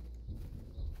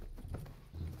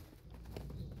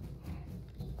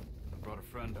 I brought a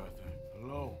friend, Arthur.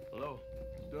 Hello. Hello.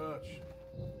 Dutch.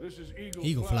 This is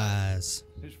Eagle Flies.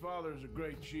 His father is a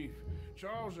great chief.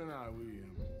 Charles and I, we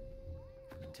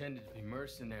pretended to be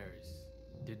mercenaries.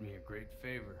 Did me a great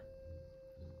favor.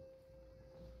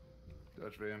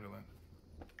 Dutch Vanderland.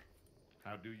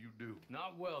 How do you do?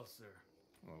 Not well, sir.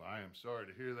 Well, I am sorry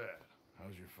to hear that.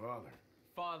 How's your father?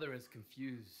 Father has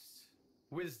confused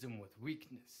wisdom with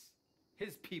weakness.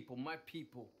 His people, my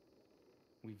people,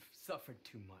 we've suffered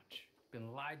too much,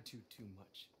 been lied to too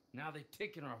much. Now they've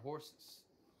taken our horses.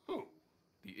 Who?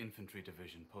 The infantry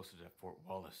division posted at Fort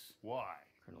Wallace. Why?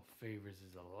 Colonel Favors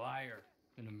is a liar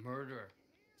and a murderer.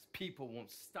 His people won't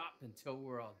stop until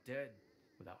we're all dead.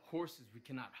 Without horses, we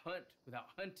cannot hunt. Without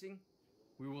hunting,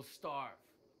 we will starve.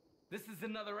 This is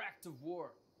another act of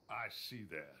war. I see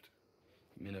that.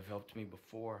 Men have helped me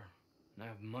before, and I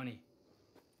have money.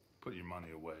 Put your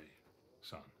money away,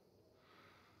 son.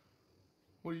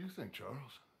 What do you think,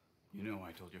 Charles? You know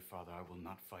I told your father I will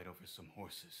not fight over some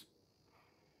horses.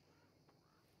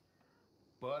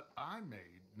 But I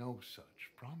made no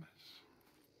such promise.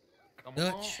 Come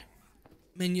Dutch.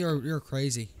 Man, you're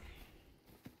crazy.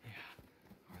 Yeah.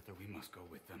 Arthur, we must go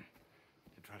with them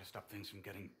to try to stop things from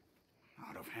getting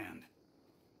out of hand.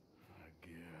 I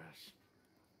guess.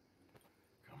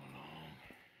 Come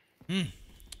along.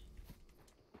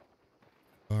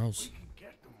 Charles. We can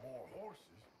get them more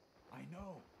horses. I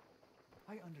know.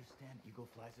 I understand Eagle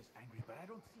Flies is angry, but I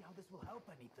don't see how this will help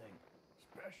anything.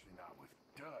 Especially not with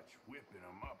Dutch whipping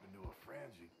them up into a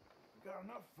frenzy. We got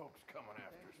enough folks coming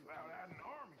after us without adding an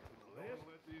army to the list.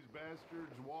 Gonna let these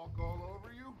bastards walk all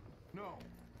over you? No,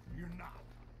 you're not.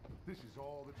 This is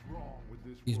all that's wrong with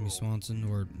this Excuse me, world. Swanson,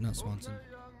 or not Swanson.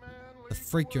 Okay, young man, The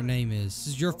freak your name is.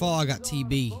 This is your fault I got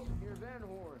TB. Near Van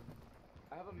Horn.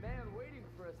 I have a man waiting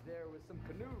for us there with some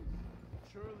canoes.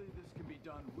 Surely this can be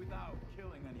done without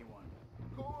killing anyone.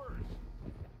 Of course.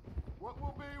 What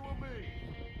will be, will be.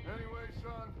 Anyway,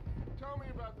 son, tell me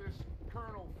about this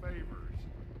Colonel Favors.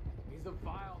 He's a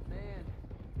vile man.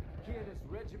 He and his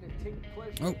regiment take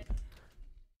pleasure. Oh.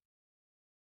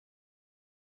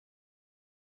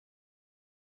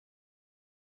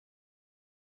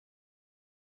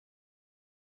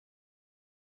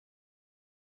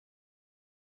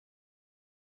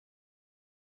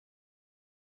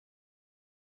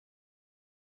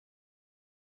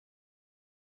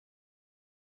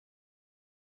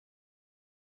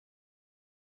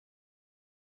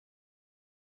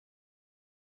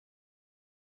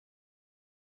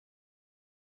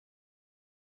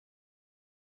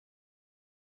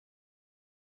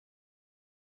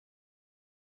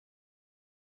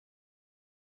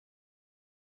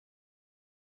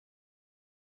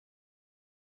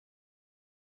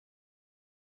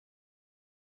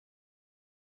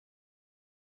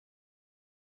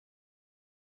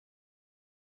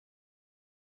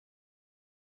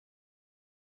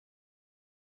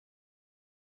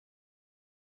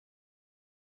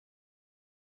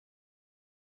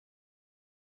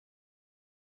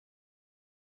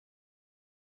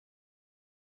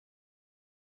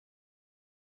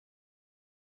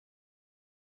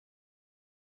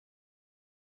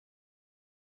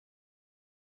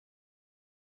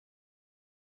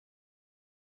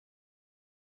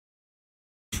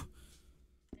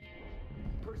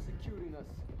 Persecuting us.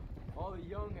 All the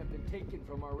young have been taken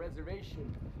from our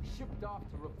reservation, shipped off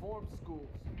to reform schools.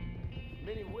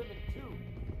 Many women, too.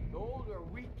 The old are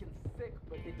weak and sick,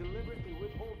 but they deliberately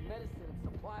withhold medicine and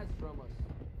supplies from us.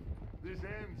 This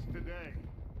ends today.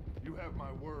 You have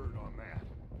my word on that.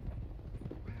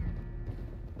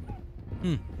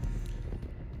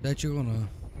 Bet you're gonna.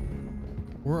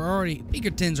 We're already.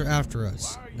 Pinkertons are after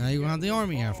us. Now you have the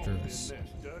army after us.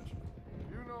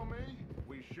 You know me.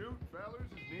 We shoot fellers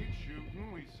as need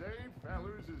shooting. We save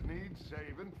fellers as need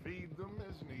saving. Feed them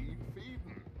as need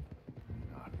feeding.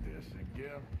 Not this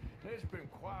again. It's been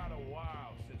quite a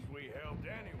while since we helped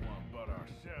anyone but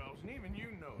ourselves, and even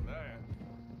you know that.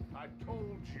 I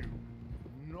told you.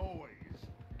 Noise.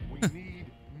 We need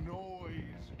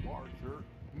noise, Arthur.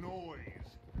 Noise.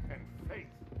 And faith.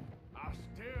 I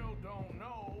still don't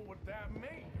know what that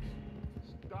means.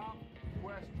 Stop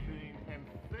questioning and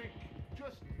think.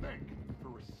 Just think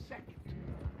for a second.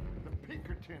 The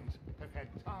Pinkertons have had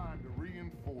time to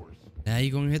reinforce. Now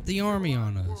you're gonna hit the army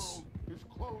on us. The world is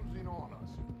closing on us.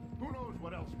 Who knows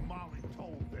what else Molly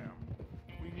told them?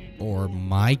 We need to Or move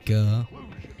Micah. to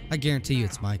conclusion. I guarantee you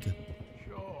it's Micah.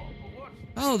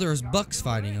 Oh, there's bucks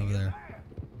fighting over there.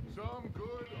 Some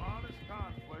good, honest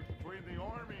conflict between the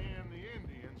army and the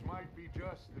Indians might be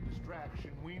just the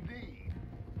distraction we need.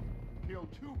 Kill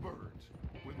two birds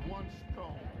with one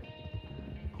stone.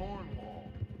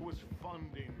 Cornwall was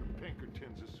funding the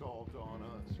Pinkertons' assault on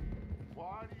us.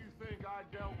 Why do you think I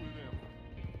dealt with him?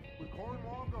 With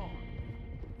Cornwall gone,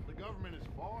 the government is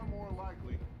far more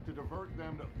likely to divert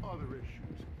them to other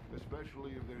issues,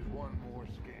 especially if there's one more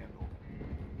scandal.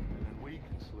 And then we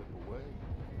can slip away.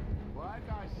 Like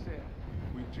I said,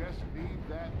 we just need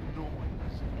that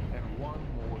noise and one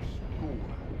more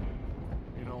score.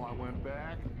 You know, I went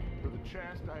back for the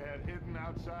chest I had hidden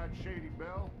outside Shady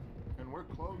Bell, and we're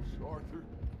close, Arthur.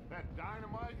 That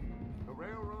dynamite, the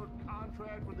railroad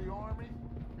contract with the army,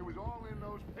 it was all in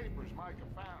those papers Micah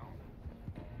found.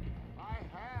 I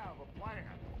have a plan.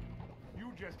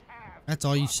 You just have. That's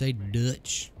all you say,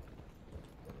 Dutch.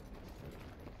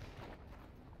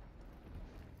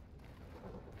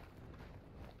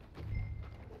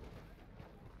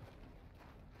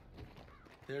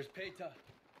 There's Peta.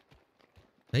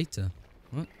 Beta?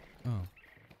 What? Oh.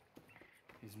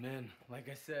 These men, like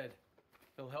I said,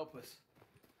 they'll help us.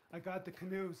 I got the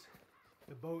canoes.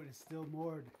 The boat is still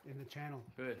moored in the channel.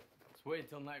 Good. Let's wait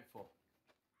until nightfall.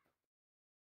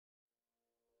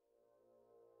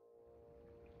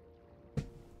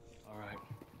 All right.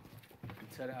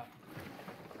 Let's head out.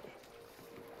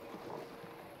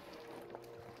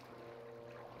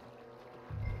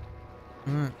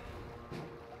 All right.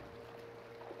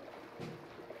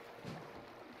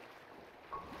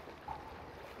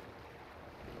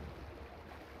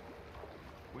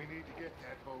 We need to get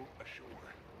that boat ashore.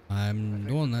 I'm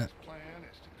doing that. The plan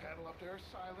is to paddle up there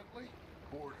silently,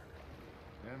 board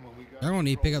her. And when we got I don't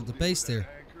need to pick up the pace there.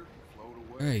 anchor, float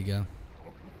away. There you go.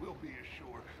 We'll be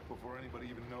ashore before anybody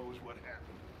even knows what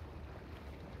happened.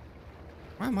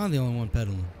 Why am I the only one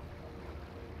pedaling?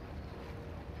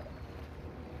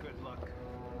 Good luck.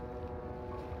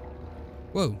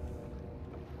 Whoa.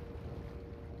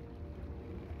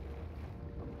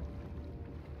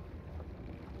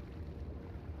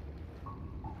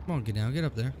 Come on, get down, get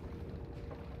up there.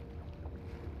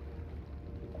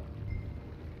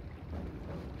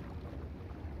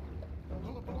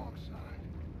 Pull up alongside,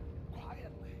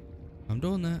 quietly. I'm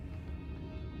doing that.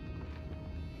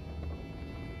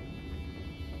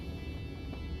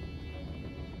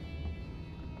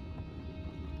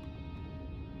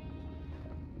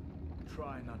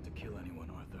 Try not to kill anyone,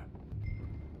 Arthur.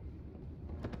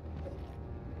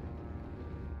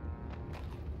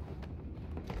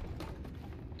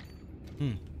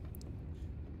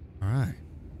 All right.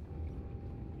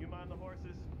 You mind the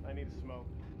horses? I need a smoke.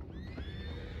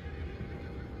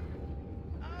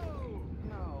 Oh,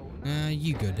 no.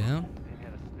 You go down. They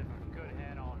had a sniff of good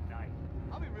head all night.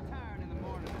 I'll be retiring in the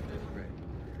morning at this rate.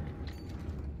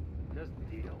 Just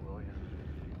deal, will ya?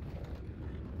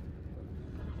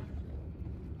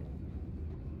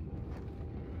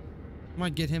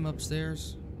 Might get him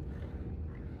upstairs.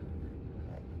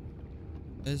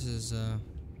 This is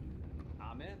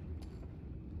I'm in.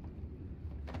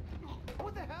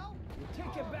 What the hell? You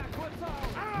take it back. What's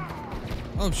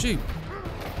all? Oh shoot.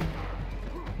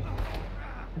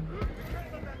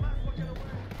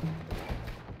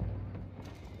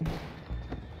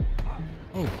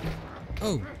 Oh.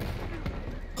 Oh.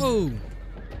 Oh. Boys,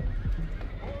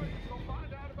 go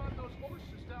find out about those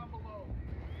horses down below.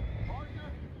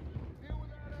 Arthur, deal with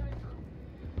that anchor.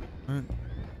 All right.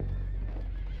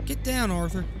 Get down,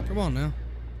 Arthur. Come on now.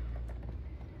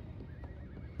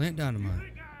 Plant dynamite. I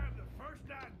have the first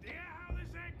idea how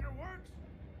this anchor works?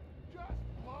 Just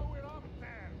blow it up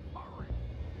then. Hurry.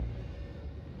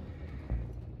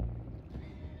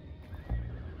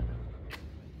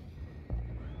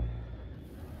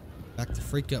 Back to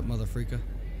freak up, mother freaker.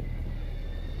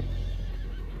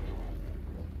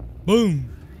 Boom.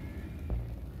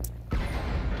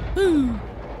 Woo.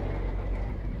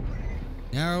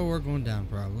 Now we're going down,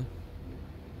 probably.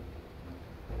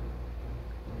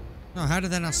 Oh, how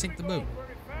did that not sink the boat?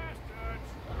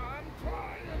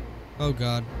 Oh,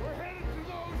 God. We're headed to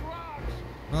those rocks.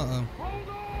 Uh-oh. Hold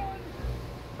on.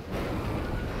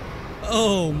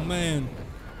 Oh, man.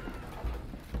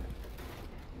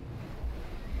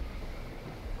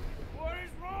 What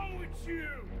is wrong with you?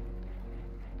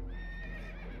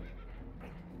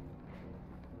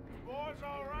 Boys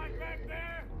all right back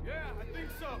there? Yeah, I think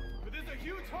so. But there's a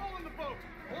huge hole in the boat.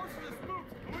 Horses are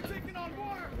spooked, and we're taking on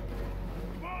water.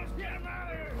 Boys, get him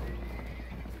out of here!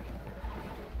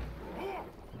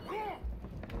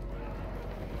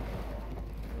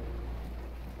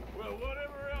 Well,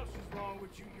 whatever else is wrong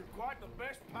with you, you're quite the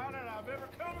best pilot I've ever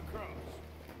come across.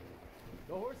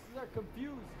 The horses are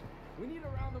confused. We need to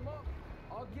round them up.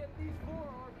 I'll get these four,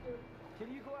 Arthur.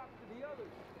 Can you go after the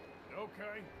others?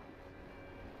 Okay.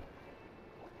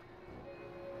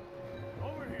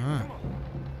 Over here, All right. come on.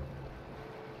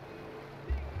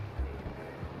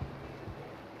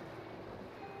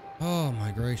 Oh,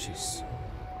 my gracious.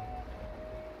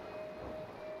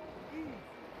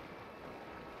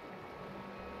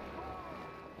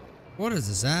 What a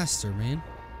disaster, man.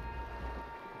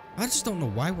 I just don't know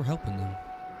why we're helping them.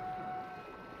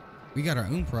 We got our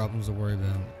own problems to worry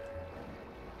about.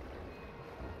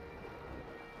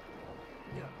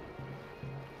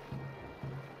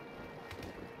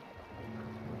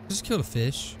 Just killed a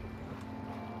fish.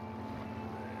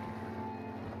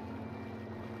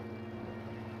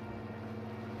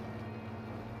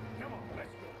 Come on, let's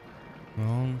go.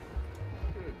 Well,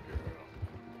 Good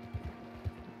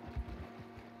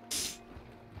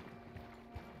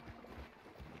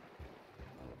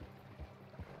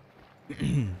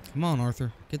girl. come on,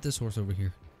 Arthur. Get this horse over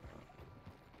here.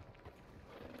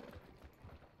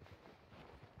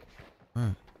 All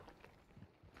right.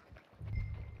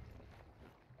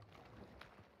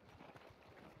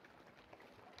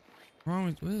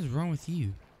 What is wrong with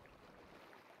you?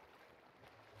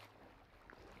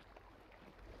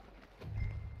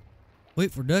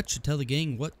 Wait for Dutch to tell the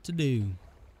gang what to do.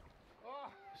 Oh,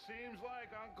 seems like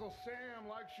Uncle Sam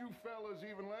likes you fellas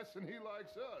even less than he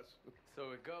likes us.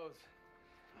 So it goes.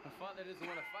 My father doesn't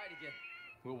want to fight again.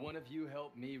 Will one of you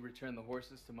help me return the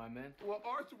horses to my men? Well,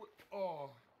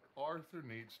 Arthur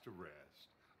needs to rest.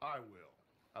 I will.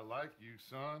 I like you,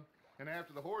 son. And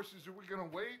after the horses, are we gonna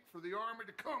wait for the army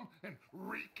to come and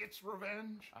wreak its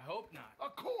revenge? I hope not.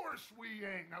 Of course we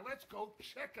ain't. Now let's go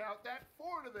check out that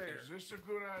fort of theirs. Is this a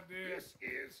good idea? This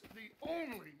is the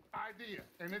only idea,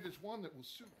 and it is one that will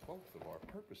suit both of our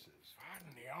purposes.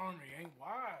 Fighting the army ain't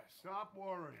wise. Stop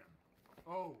worrying.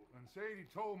 Oh, and Sadie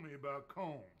told me about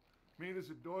Combe. Meet us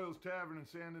at Doyle's Tavern in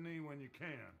Saint Denis when you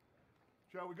can.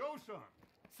 Shall we go, son?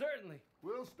 Certainly.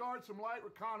 We'll start some light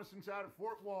reconnaissance out at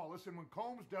Fort Wallace, and when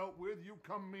Combs dealt with, you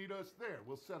come meet us there.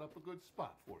 We'll set up a good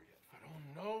spot for you. I don't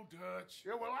know, Dutch.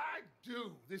 Yeah, well, I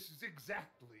do. This is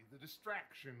exactly the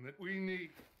distraction that we need.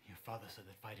 Your father said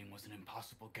that fighting was an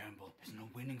impossible gamble. There's no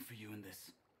winning for you in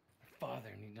this. My father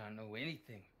need not know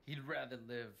anything. He'd rather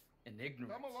live in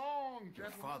ignorance. Come along, Your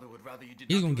gentlemen. father would rather you did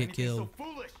He's not gonna do get anything killed. so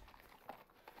foolish.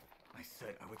 I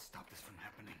said I would stop this from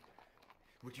happening.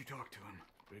 Would you talk to him?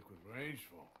 Speak with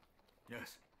Rangeful.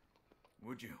 Yes.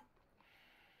 Would you?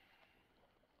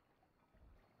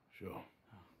 Sure.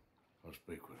 I'll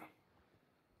speak with him.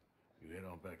 You head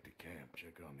on back to camp.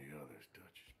 Check on the others.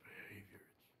 Dutch's behavior.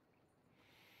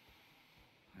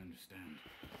 I understand.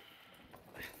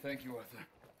 Thank you, Arthur.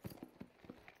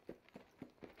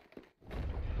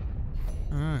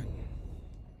 Alright.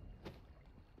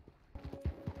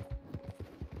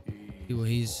 See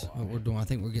what we're doing. I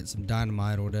think we're getting some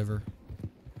dynamite or whatever.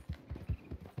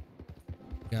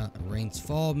 Got a Rain's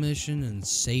Fall mission and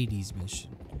Sadie's mission.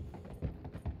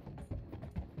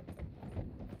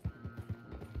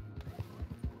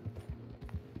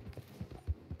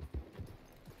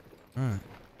 Alright.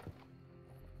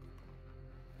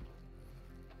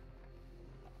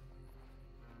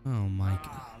 Oh my god.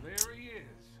 Ah, there he is.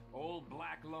 Old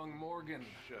Black Lung Morgan.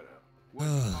 Shut up. Was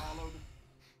you Ugh. followed?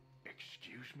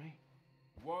 Excuse me?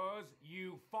 Was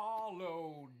you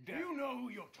followed? You know who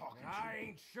you're talking to. I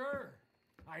ain't sure.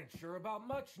 I ain't sure about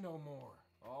much no more.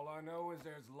 All I know is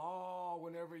there's law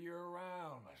whenever you're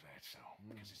around. Is that so?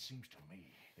 Because it seems to me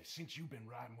that since you've been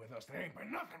riding with us, there ain't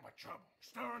been nothing but trouble.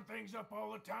 Stirring things up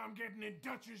all the time, getting in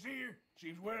Dutch's ear.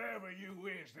 Seems wherever you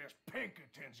is, there's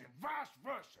Pinkertons and vice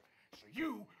versa. So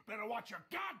you better watch your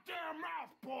goddamn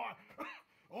mouth, boy.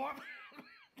 Or...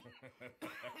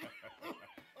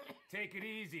 Take it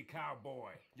easy,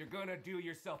 cowboy. You're gonna do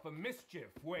yourself a mischief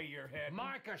way you're heading.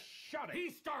 Micah, shut it. He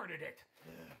started it.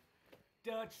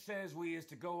 Dutch says we is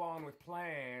to go on with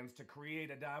plans to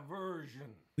create a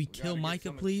diversion. We gotta kill get Micah,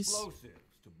 some please? Explosives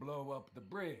to blow up the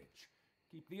bridge.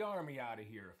 Keep the army out of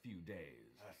here a few days.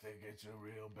 I think it's a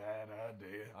real bad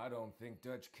idea. I don't think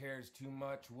Dutch cares too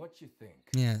much what you think.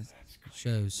 Yeah, That's great.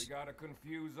 shows. We gotta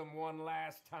confuse him one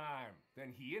last time.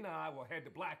 Then he and I will head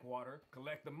to Blackwater,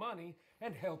 collect the money,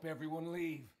 and help everyone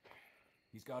leave.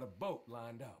 He's got a boat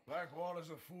lined up. Blackwater's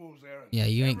a fool's errand. Yeah,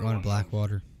 you ain't going to Everyone knows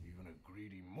Blackwater. it, even a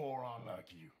greedy moron like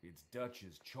you. It's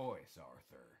Dutch's choice,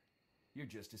 Arthur. You're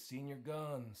just a senior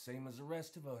gun, same as the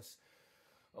rest of us.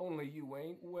 Only you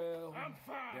ain't well. I'm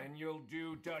fine. Then you'll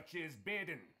do Dutch's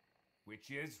bidding,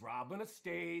 which is robbing a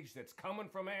stage that's coming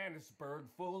from Annisburg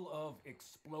full of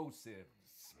explosives.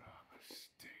 Rob a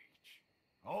stage.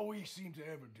 All we seem to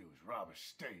ever do is rob a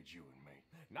stage, you and me.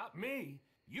 Not me,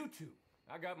 you two.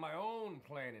 I got my own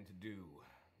planning to do.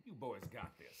 You boys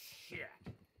got this. Shit.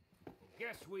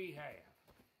 Guess we have.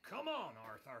 Come on,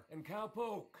 Arthur. And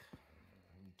Cowpoke,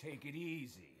 take it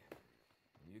easy.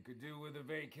 You could do with a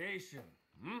vacation,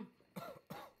 hmm?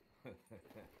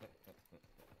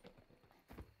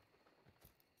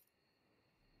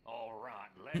 All right,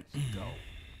 let's go.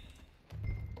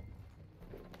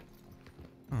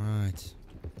 Alright.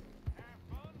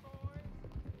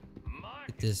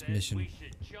 Get this mission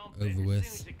over with.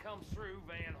 As soon as it comes through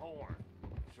Van Horn.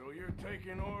 So you're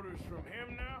taking orders from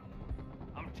him now?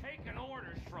 I'm taking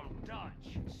orders from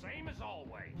Dutch, same as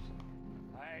always.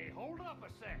 Hey, hold up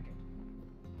a second.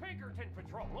 Pinkerton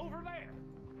Patrol, over there.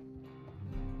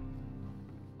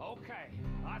 Okay,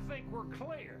 I think we're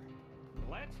clear.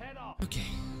 Let's head off. Okay.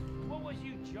 What was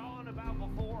you jawing about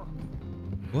before?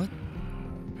 What?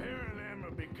 A pair of them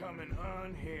are becoming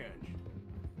unhinged.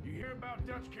 You hear about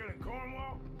Dutch killing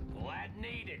Cornwall? Well, that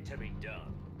needed to be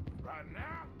done. Right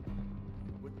now?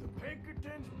 With the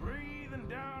Pinkertons breathing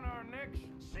down our necks?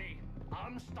 See,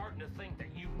 I'm starting to think that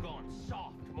you've gone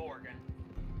soft, Morgan.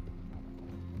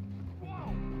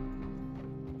 Whoa!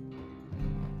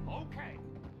 Okay,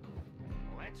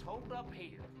 let's hold up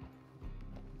here.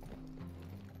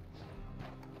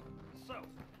 So,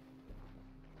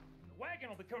 the wagon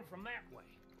will be coming from that way,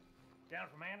 down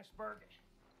from Annisburg.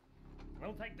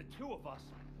 It'll take the two of us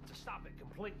to stop it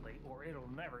completely, or it'll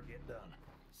never get done.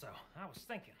 So, I was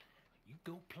thinking, you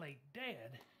go play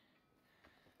dead,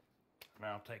 and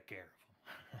I'll take care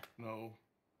of him. No,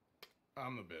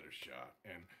 I'm the better shot,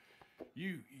 and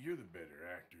you're the better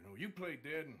actor. No, you play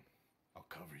dead, and I'll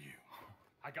cover you.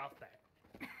 I got that.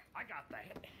 I got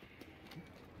that.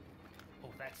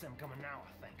 Oh, that's them coming now,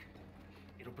 I think.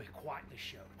 It'll be quite the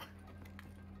show.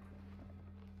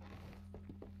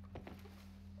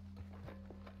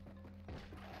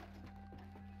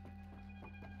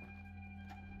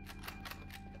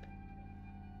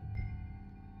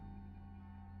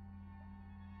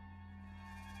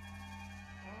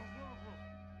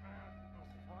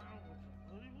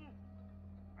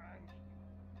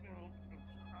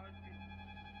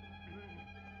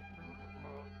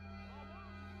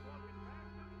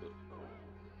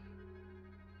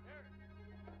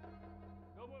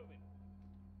 Go moving.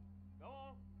 Go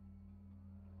on.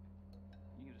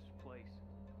 You this place.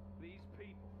 These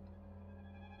people.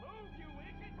 Move, you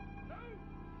wicked! Move!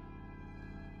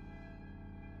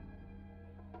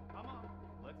 Come on,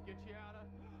 let's get you out of.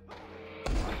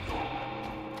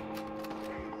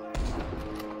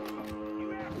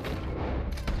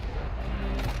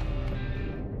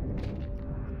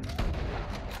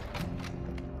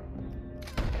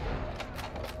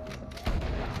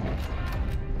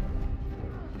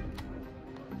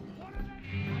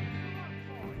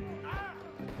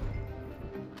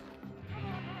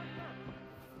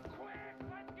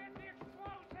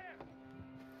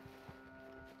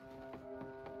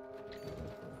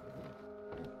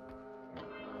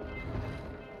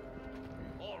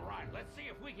 Let's see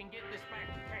if we can get this back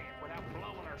to camp without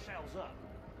blowing ourselves up.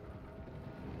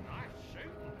 Nice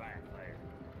shooting back there.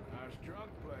 Nice drunk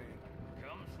playing.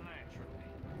 Comes naturally.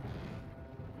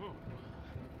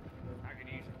 I could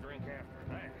use a drink after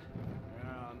that.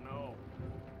 Yeah, no.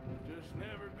 Just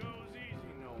never goes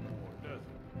easy no more, does it?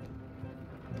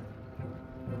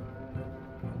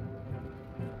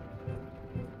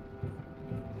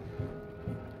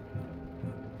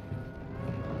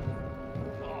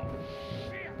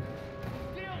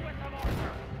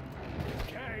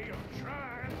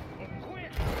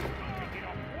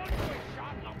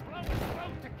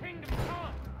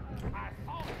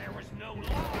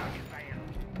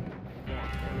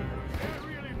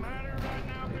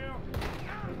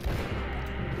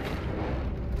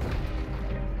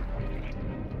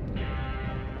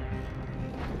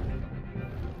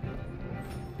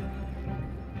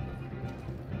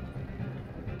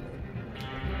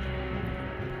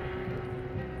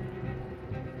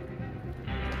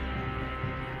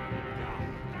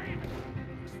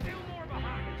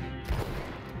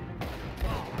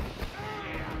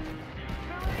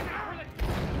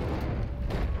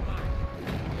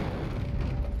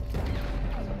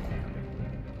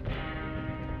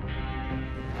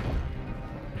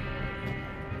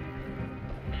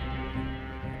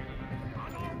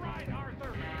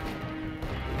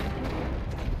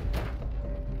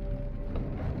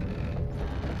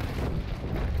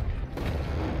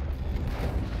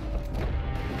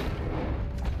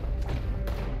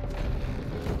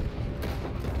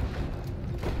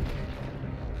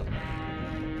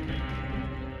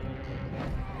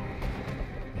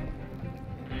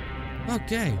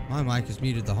 Okay, my mic is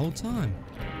muted the whole time.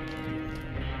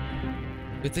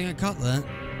 Good thing I caught that.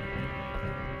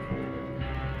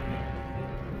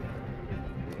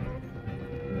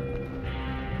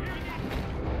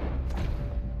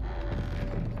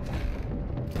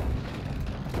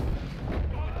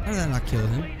 How did that not kill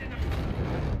him?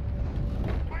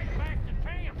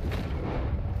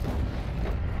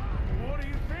 What do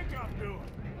you think I'm doing?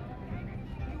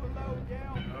 You were low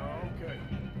down. Okay.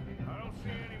 I don't see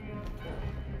any more.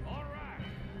 All right.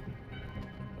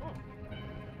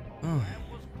 Oh.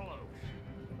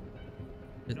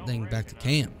 Good thing back to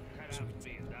camp. So we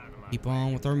can keep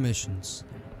on with our missions.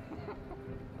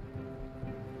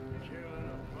 Killing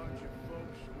a bunch of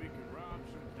folks so we can rob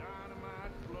some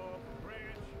dynamite, blow up a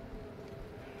bridge.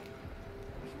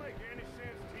 Does this make any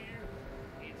sense to you?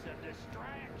 It's a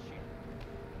distraction,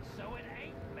 so it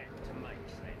ain't meant to make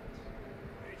sense.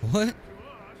 What? To us,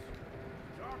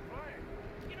 it's our plan.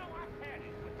 You know, I've had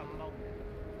it with the moment.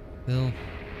 Bill,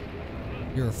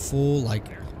 you're a fool like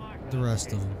the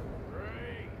rest of them.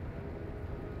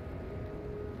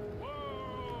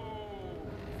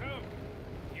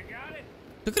 You got it?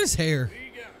 Look at his hair.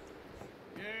 We got it.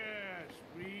 Yes,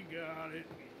 we got it.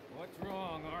 What's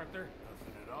wrong, Arthur?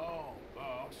 Nothing at all,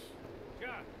 boss.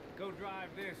 Chuck, go drive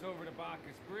this over to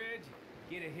Bacchus Bridge.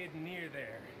 Get it hidden near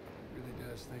there. Really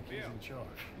does think he's in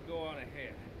charge. Go on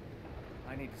ahead.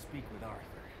 I need to speak with Arthur.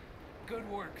 Good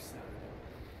work, son.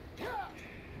 What's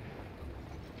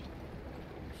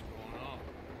going on?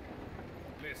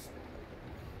 Listen,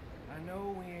 I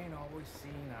know we ain't always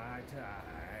seen eye to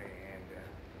eye, and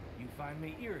you find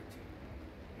me irritating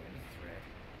and a threat,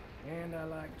 and I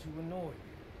like to annoy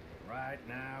you. Right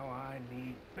now, I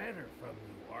need better from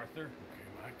you, Arthur. Okay,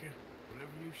 Micah.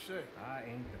 Whatever you say. I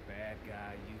ain't the bad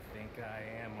guy you think I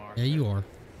am, Arthur. Yeah, you are.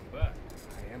 But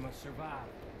I am a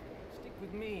survivor. Stick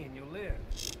with me and you'll live.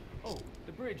 Oh,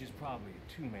 the bridge is probably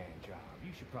a two-man job.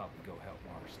 You should probably go help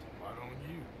Marston. Why don't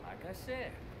you? Like I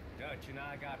said, Dutch and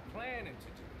I got planning to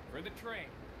do for the train.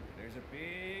 There's a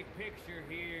big picture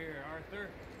here, Arthur.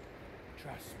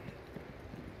 Trust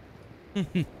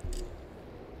me.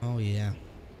 Oh, yeah.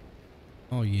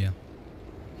 Oh, yeah.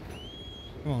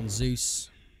 Come on, Zeus.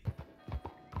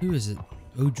 Who is it?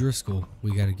 O'Driscoll.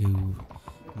 We gotta go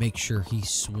make sure he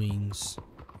swings.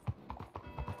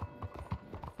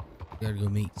 We gotta go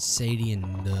meet Sadie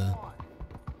and,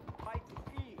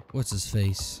 what's his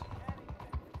face?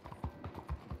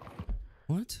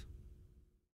 What?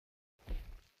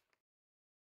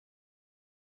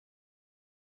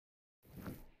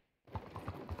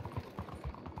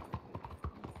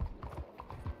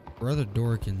 Brother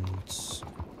Dorkins.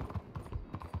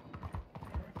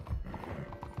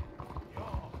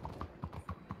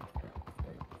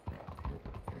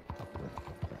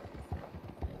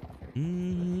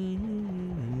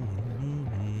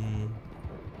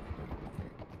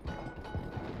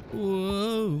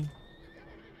 Whoa.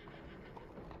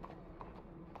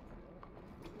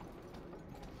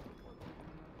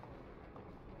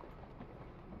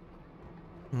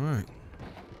 All right.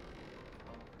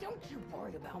 Don't you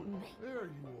worry about me. There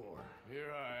you are.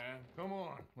 Here I am. Come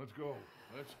on, let's go.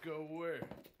 Let's go where?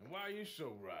 And why are you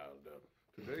so riled up?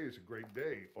 Today is a great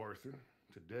day, Arthur.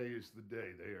 Today is the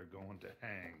day they are going to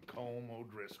hang Colm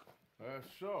O'Driscoll. That's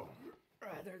so.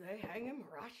 Rather they hang him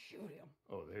or I shoot him.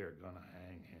 Oh, they are gonna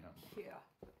hang him. Yeah,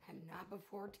 and not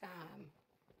before time.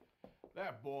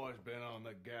 That boy's been on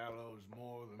the gallows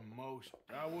more than most.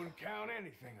 I wouldn't count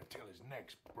anything until his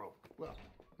neck's broke. Well,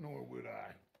 nor would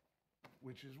I.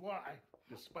 Which is why,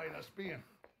 despite us being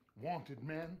wanted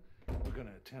men, we're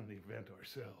gonna attend the event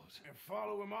ourselves. And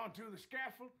follow him onto the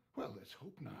scaffold? Well, let's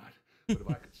hope not. But if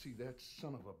I could see that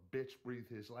son of a bitch breathe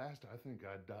his last, I think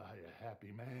I'd die a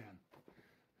happy man.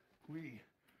 We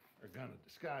are gonna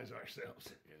disguise ourselves.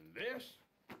 In this?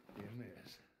 In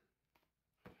this.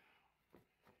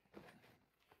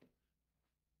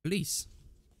 Police.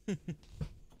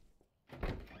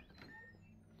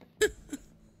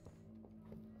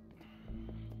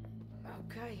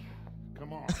 Okay.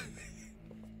 Come on.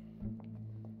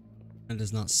 That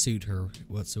does not suit her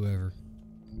whatsoever.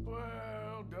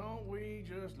 Well, don't we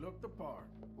just look the part?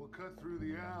 We'll cut through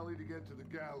the alley to get to the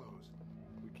gallows.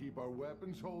 We keep our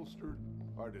weapons holstered,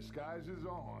 our disguises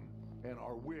on, and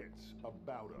our wits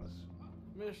about us.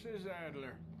 Mrs.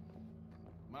 Adler,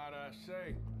 might I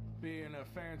say, being a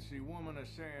fancy woman of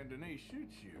Saint Denis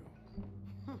suits you.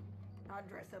 I'd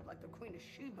dress up like the Queen of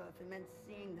Sheba if it meant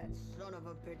seeing that son of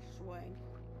a bitch swing.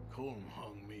 Colm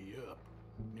hung me up,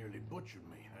 nearly butchered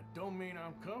me. That don't mean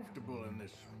I'm comfortable in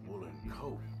this woolen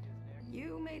coat.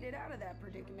 You made it out of that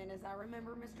predicament, as I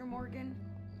remember, Mr. Morgan.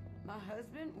 My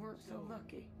husband weren't so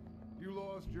lucky. You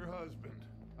lost your husband.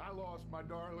 I lost my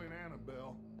darling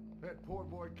Annabelle. That poor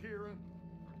boy Kieran.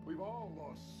 We've all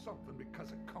lost something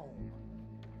because of Colm.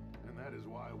 And that is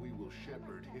why we will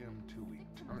shepherd him to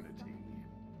eternity.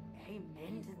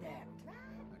 Amen to that.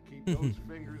 Now keep those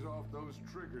fingers off those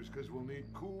triggers, because we'll need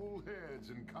cool heads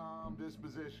and calm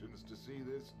dispositions to see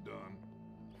this done.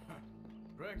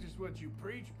 Practice what you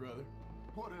preach, brother.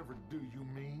 Whatever do you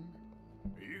mean?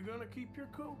 Are you gonna keep your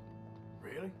cool?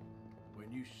 Really?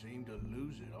 When you seem to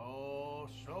lose it all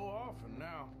so often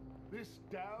now. This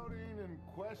doubting and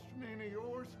questioning of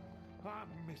yours, I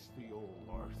miss the old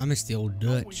Arthur. I miss the old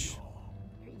Dutch.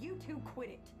 You two quit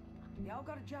it. Y'all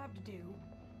got a job to do,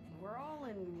 and we're all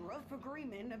in rough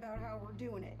agreement about how we're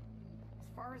doing it.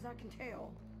 As far as I can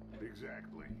tell.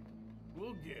 Exactly.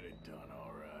 We'll get it done,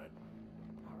 all right.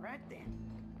 All right, then.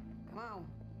 Come on.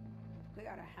 We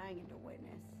got a hanging to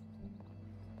witness.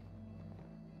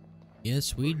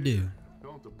 Yes, we do.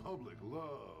 Don't the public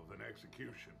love an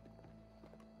execution?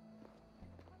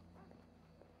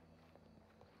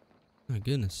 My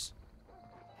goodness.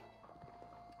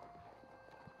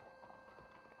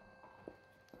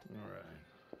 All right.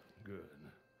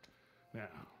 Good. Now,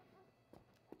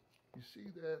 you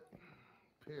see that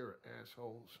pair of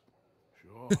assholes?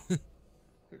 Sure.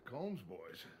 They're Colm's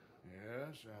boys.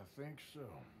 Yes, I think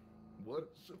so. What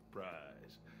a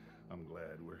surprise. I'm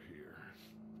glad we're here.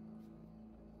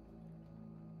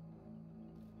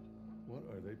 What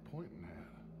are they pointing at?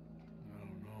 I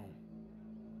don't know.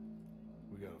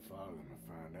 We gotta follow them and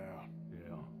find out.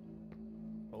 Yeah.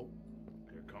 Oh,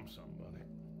 here comes somebody.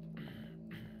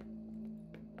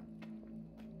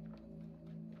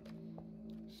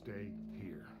 Stay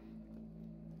here.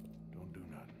 Don't do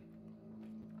nothing.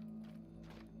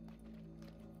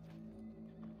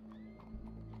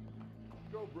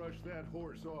 Go brush that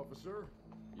horse, officer.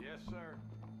 Yes, sir.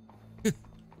 The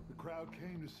crowd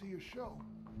came to see a show.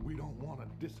 We don't want to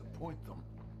disappoint them.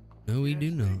 No, we do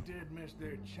Yes, not. They did miss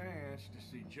their chance to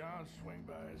see John swing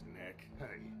by his neck.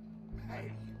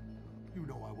 Hey, you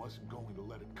know I wasn't going to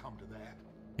let it come to that.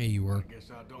 Hey, you were. I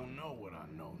guess I don't know what I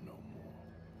know no more.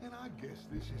 And I guess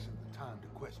this isn't the time to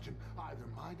question either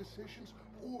my decisions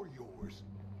or yours.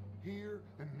 Here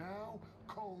and now,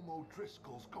 Colm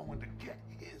O'Driscoll's going to get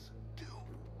his due.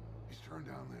 He's turned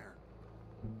down there.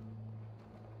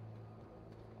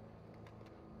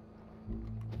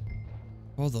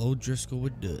 All the old Driscoll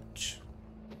with Dutch.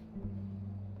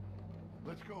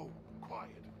 Let's go.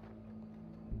 Quiet.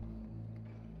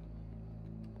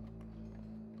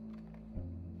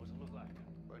 What's it look like?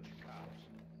 Bunch of cops.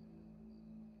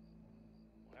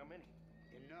 How many?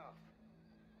 Enough.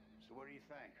 So what do you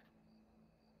think?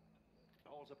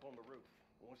 All's up on the roof.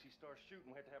 Once he starts shooting,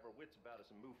 we have to have our wits about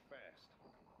us and move fast.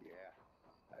 Yeah,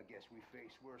 I guess we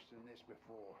faced worse than this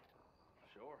before.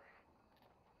 Sure.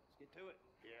 Let's get to it.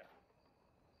 Yeah.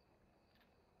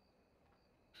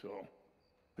 So,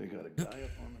 they got a guy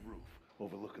up on the roof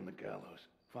overlooking the gallows.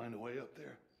 Find a way up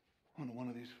there, onto one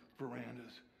of these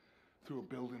verandas, through a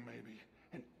building maybe,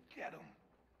 and get him.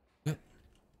 Yep.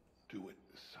 Do it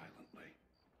silently.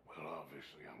 Well,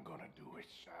 obviously I'm gonna do it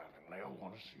silently. I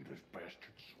want to see this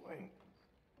bastard swing.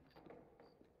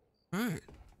 Alright.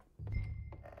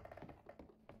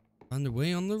 Find a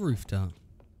way on the rooftop.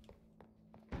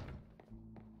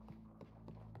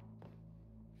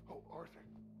 Oh, Arthur.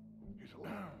 He's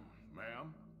alive.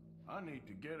 Ma'am, I need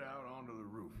to get out onto the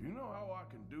roof. You know how I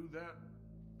can do that?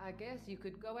 I guess you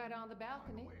could go out on the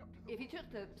balcony. If you took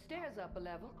the stairs up a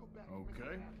level.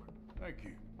 Okay. Thank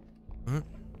you. Huh?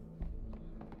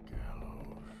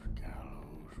 Gallows, which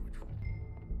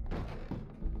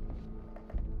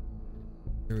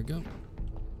Here we go.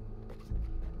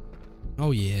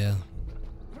 Oh yeah.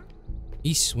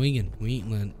 He's swinging. We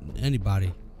ain't letting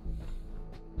anybody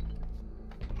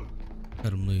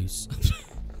cut him loose.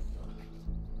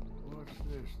 What's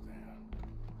this then?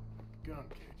 Gun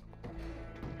case.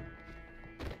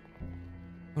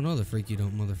 Oh no, the freak you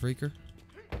don't, mother freaker.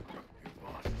 Your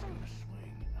boss is gonna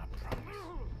swing, I promise.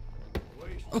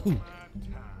 Waste Oh. my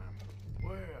time.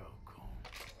 Welcome.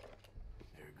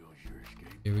 There goes your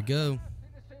escape. Here we go.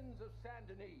 Citizens of Saint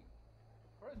Denis,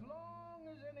 for as long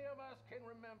as any of us can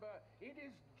remember, it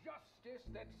is justice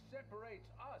that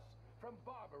separates us from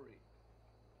Barbary.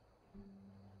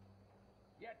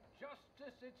 Yet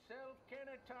justice itself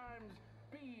can at times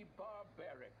be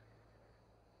barbaric.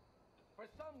 For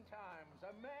sometimes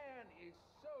a man is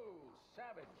so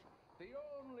savage, the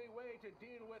only way to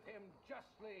deal with him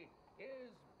justly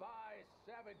is by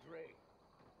savagery.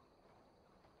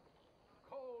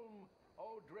 Colm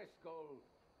O'Driscoll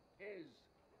is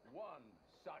one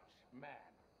such man.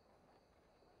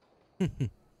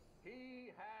 He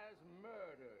has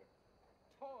murdered,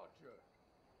 tortured,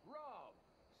 robbed,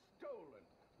 stolen,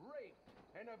 raped,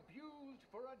 and abused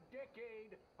for a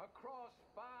decade across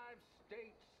 5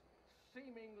 states,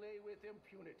 seemingly with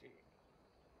impunity.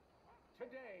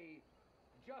 Today,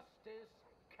 justice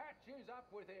catches up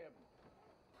with him.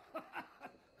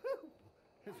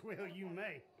 As well you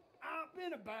may. I've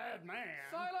been a bad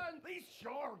man. Silence! These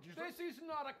charges are... This is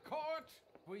not a court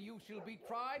where you shall be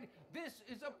tried. This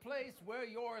is a place where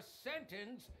your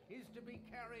sentence is to be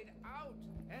carried out.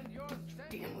 And your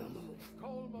sentence,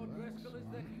 Colm O'Driscoll, is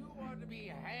that you are to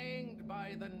be hanged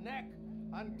by the neck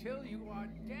until you are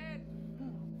dead.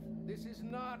 This is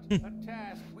not a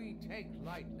task we take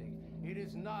lightly. It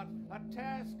is not a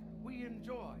task we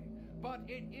enjoy. But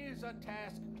it is a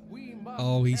task we must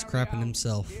Oh, he's carry crapping out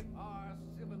himself. if our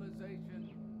civilization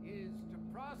is to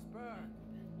prosper.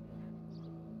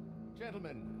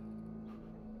 Gentlemen,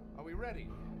 are we ready?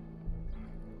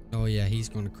 Oh yeah, he's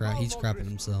gonna crap. He's crapping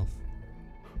himself.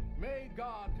 May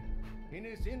God, in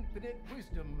his infinite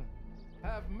wisdom,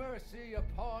 have mercy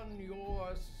upon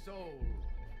your soul.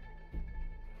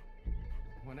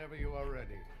 Whenever you are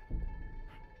ready.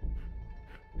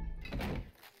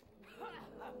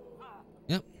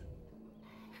 Yep.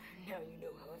 Now you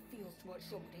know how it feels to watch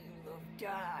somebody you love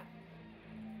die.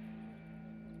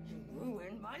 You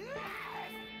ruined my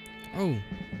life! Oh.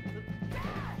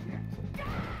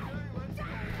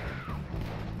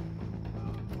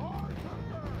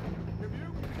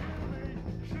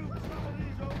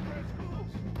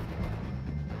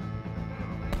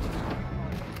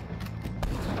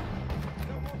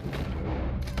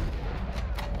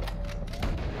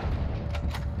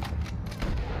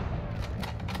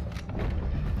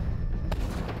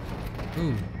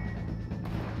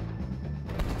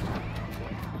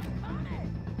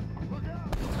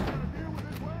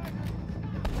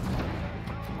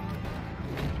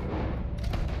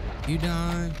 You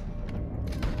die.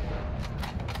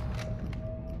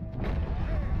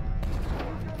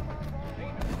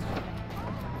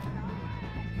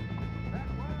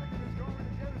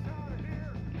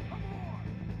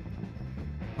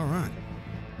 All right.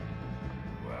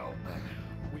 Well,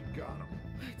 we got him.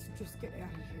 Let's just get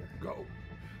out of here. Go.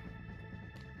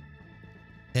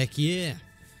 Heck yeah.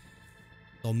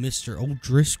 Oh, Mr.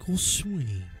 O'Driscoll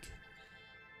swing.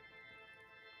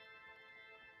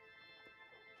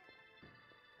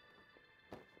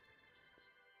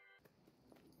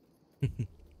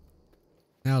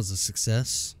 That was a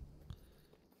success.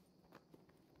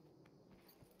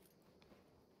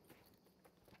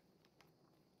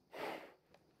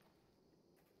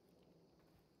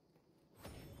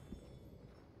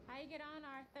 How you get on,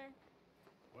 Arthur?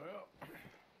 Well,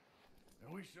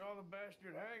 we saw the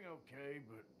bastard hang okay,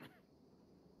 but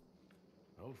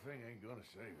the whole thing ain't gonna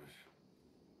save us.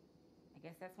 I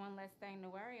guess that's one less thing to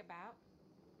worry about.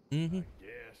 Mm-hmm. I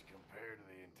guess compared to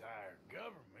the entire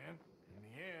government,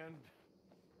 in the end,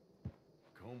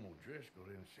 Colm O'Driscoll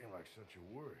didn't seem like such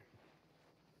a worry.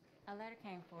 A letter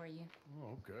came for you.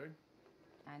 Oh, okay.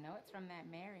 I know it's from that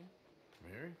Mary.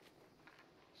 Mary?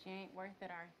 She ain't worth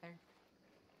it, Arthur.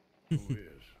 Who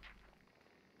is?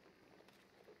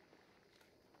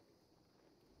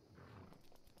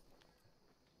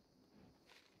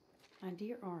 My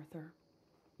dear Arthur,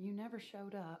 you never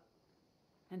showed up.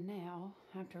 And now,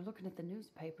 after looking at the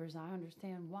newspapers, I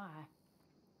understand why.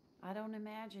 I don't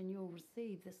imagine you'll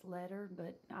receive this letter,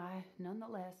 but I,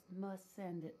 nonetheless, must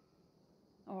send it.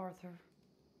 Arthur.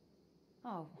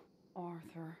 Oh,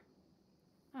 Arthur.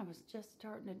 I was just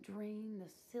starting to dream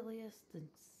the silliest and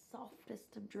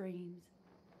softest of dreams.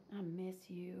 I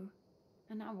miss you,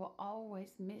 and I will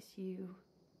always miss you.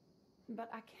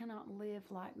 But I cannot live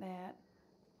like that.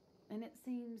 And it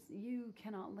seems you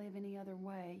cannot live any other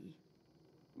way.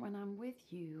 When I'm with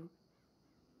you,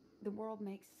 the world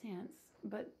makes sense.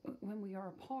 But when we are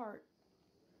apart,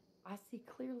 I see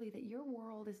clearly that your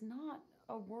world is not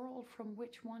a world from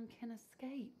which one can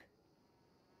escape.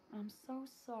 I'm so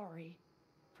sorry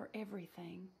for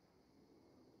everything.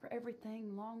 For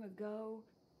everything long ago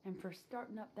and for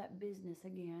starting up that business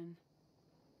again.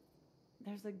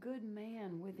 There's a good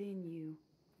man within you,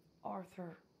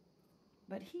 Arthur.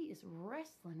 But he is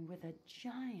wrestling with a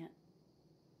giant.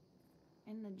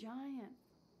 And the giant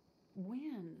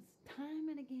wins time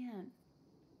and again.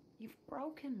 You've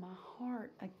broken my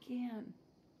heart again.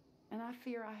 And I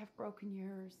fear I have broken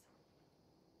yours.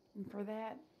 And for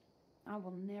that, I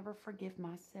will never forgive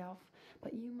myself.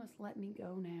 But you must let me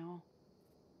go now.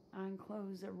 I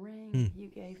enclose a ring you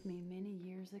gave me many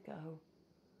years ago.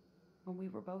 When we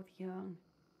were both young.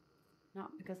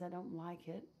 Not because I don't like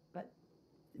it, but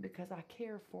because I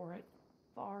care for it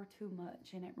far too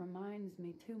much, and it reminds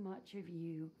me too much of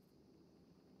you.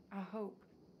 I hope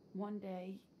one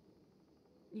day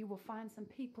you will find some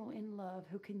people in love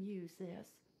who can use this,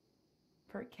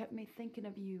 for it kept me thinking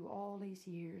of you all these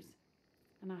years,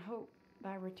 and I hope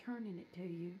by returning it to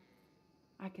you,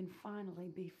 I can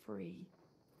finally be free.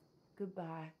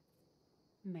 Goodbye,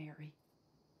 Mary.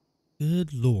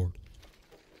 Good Lord.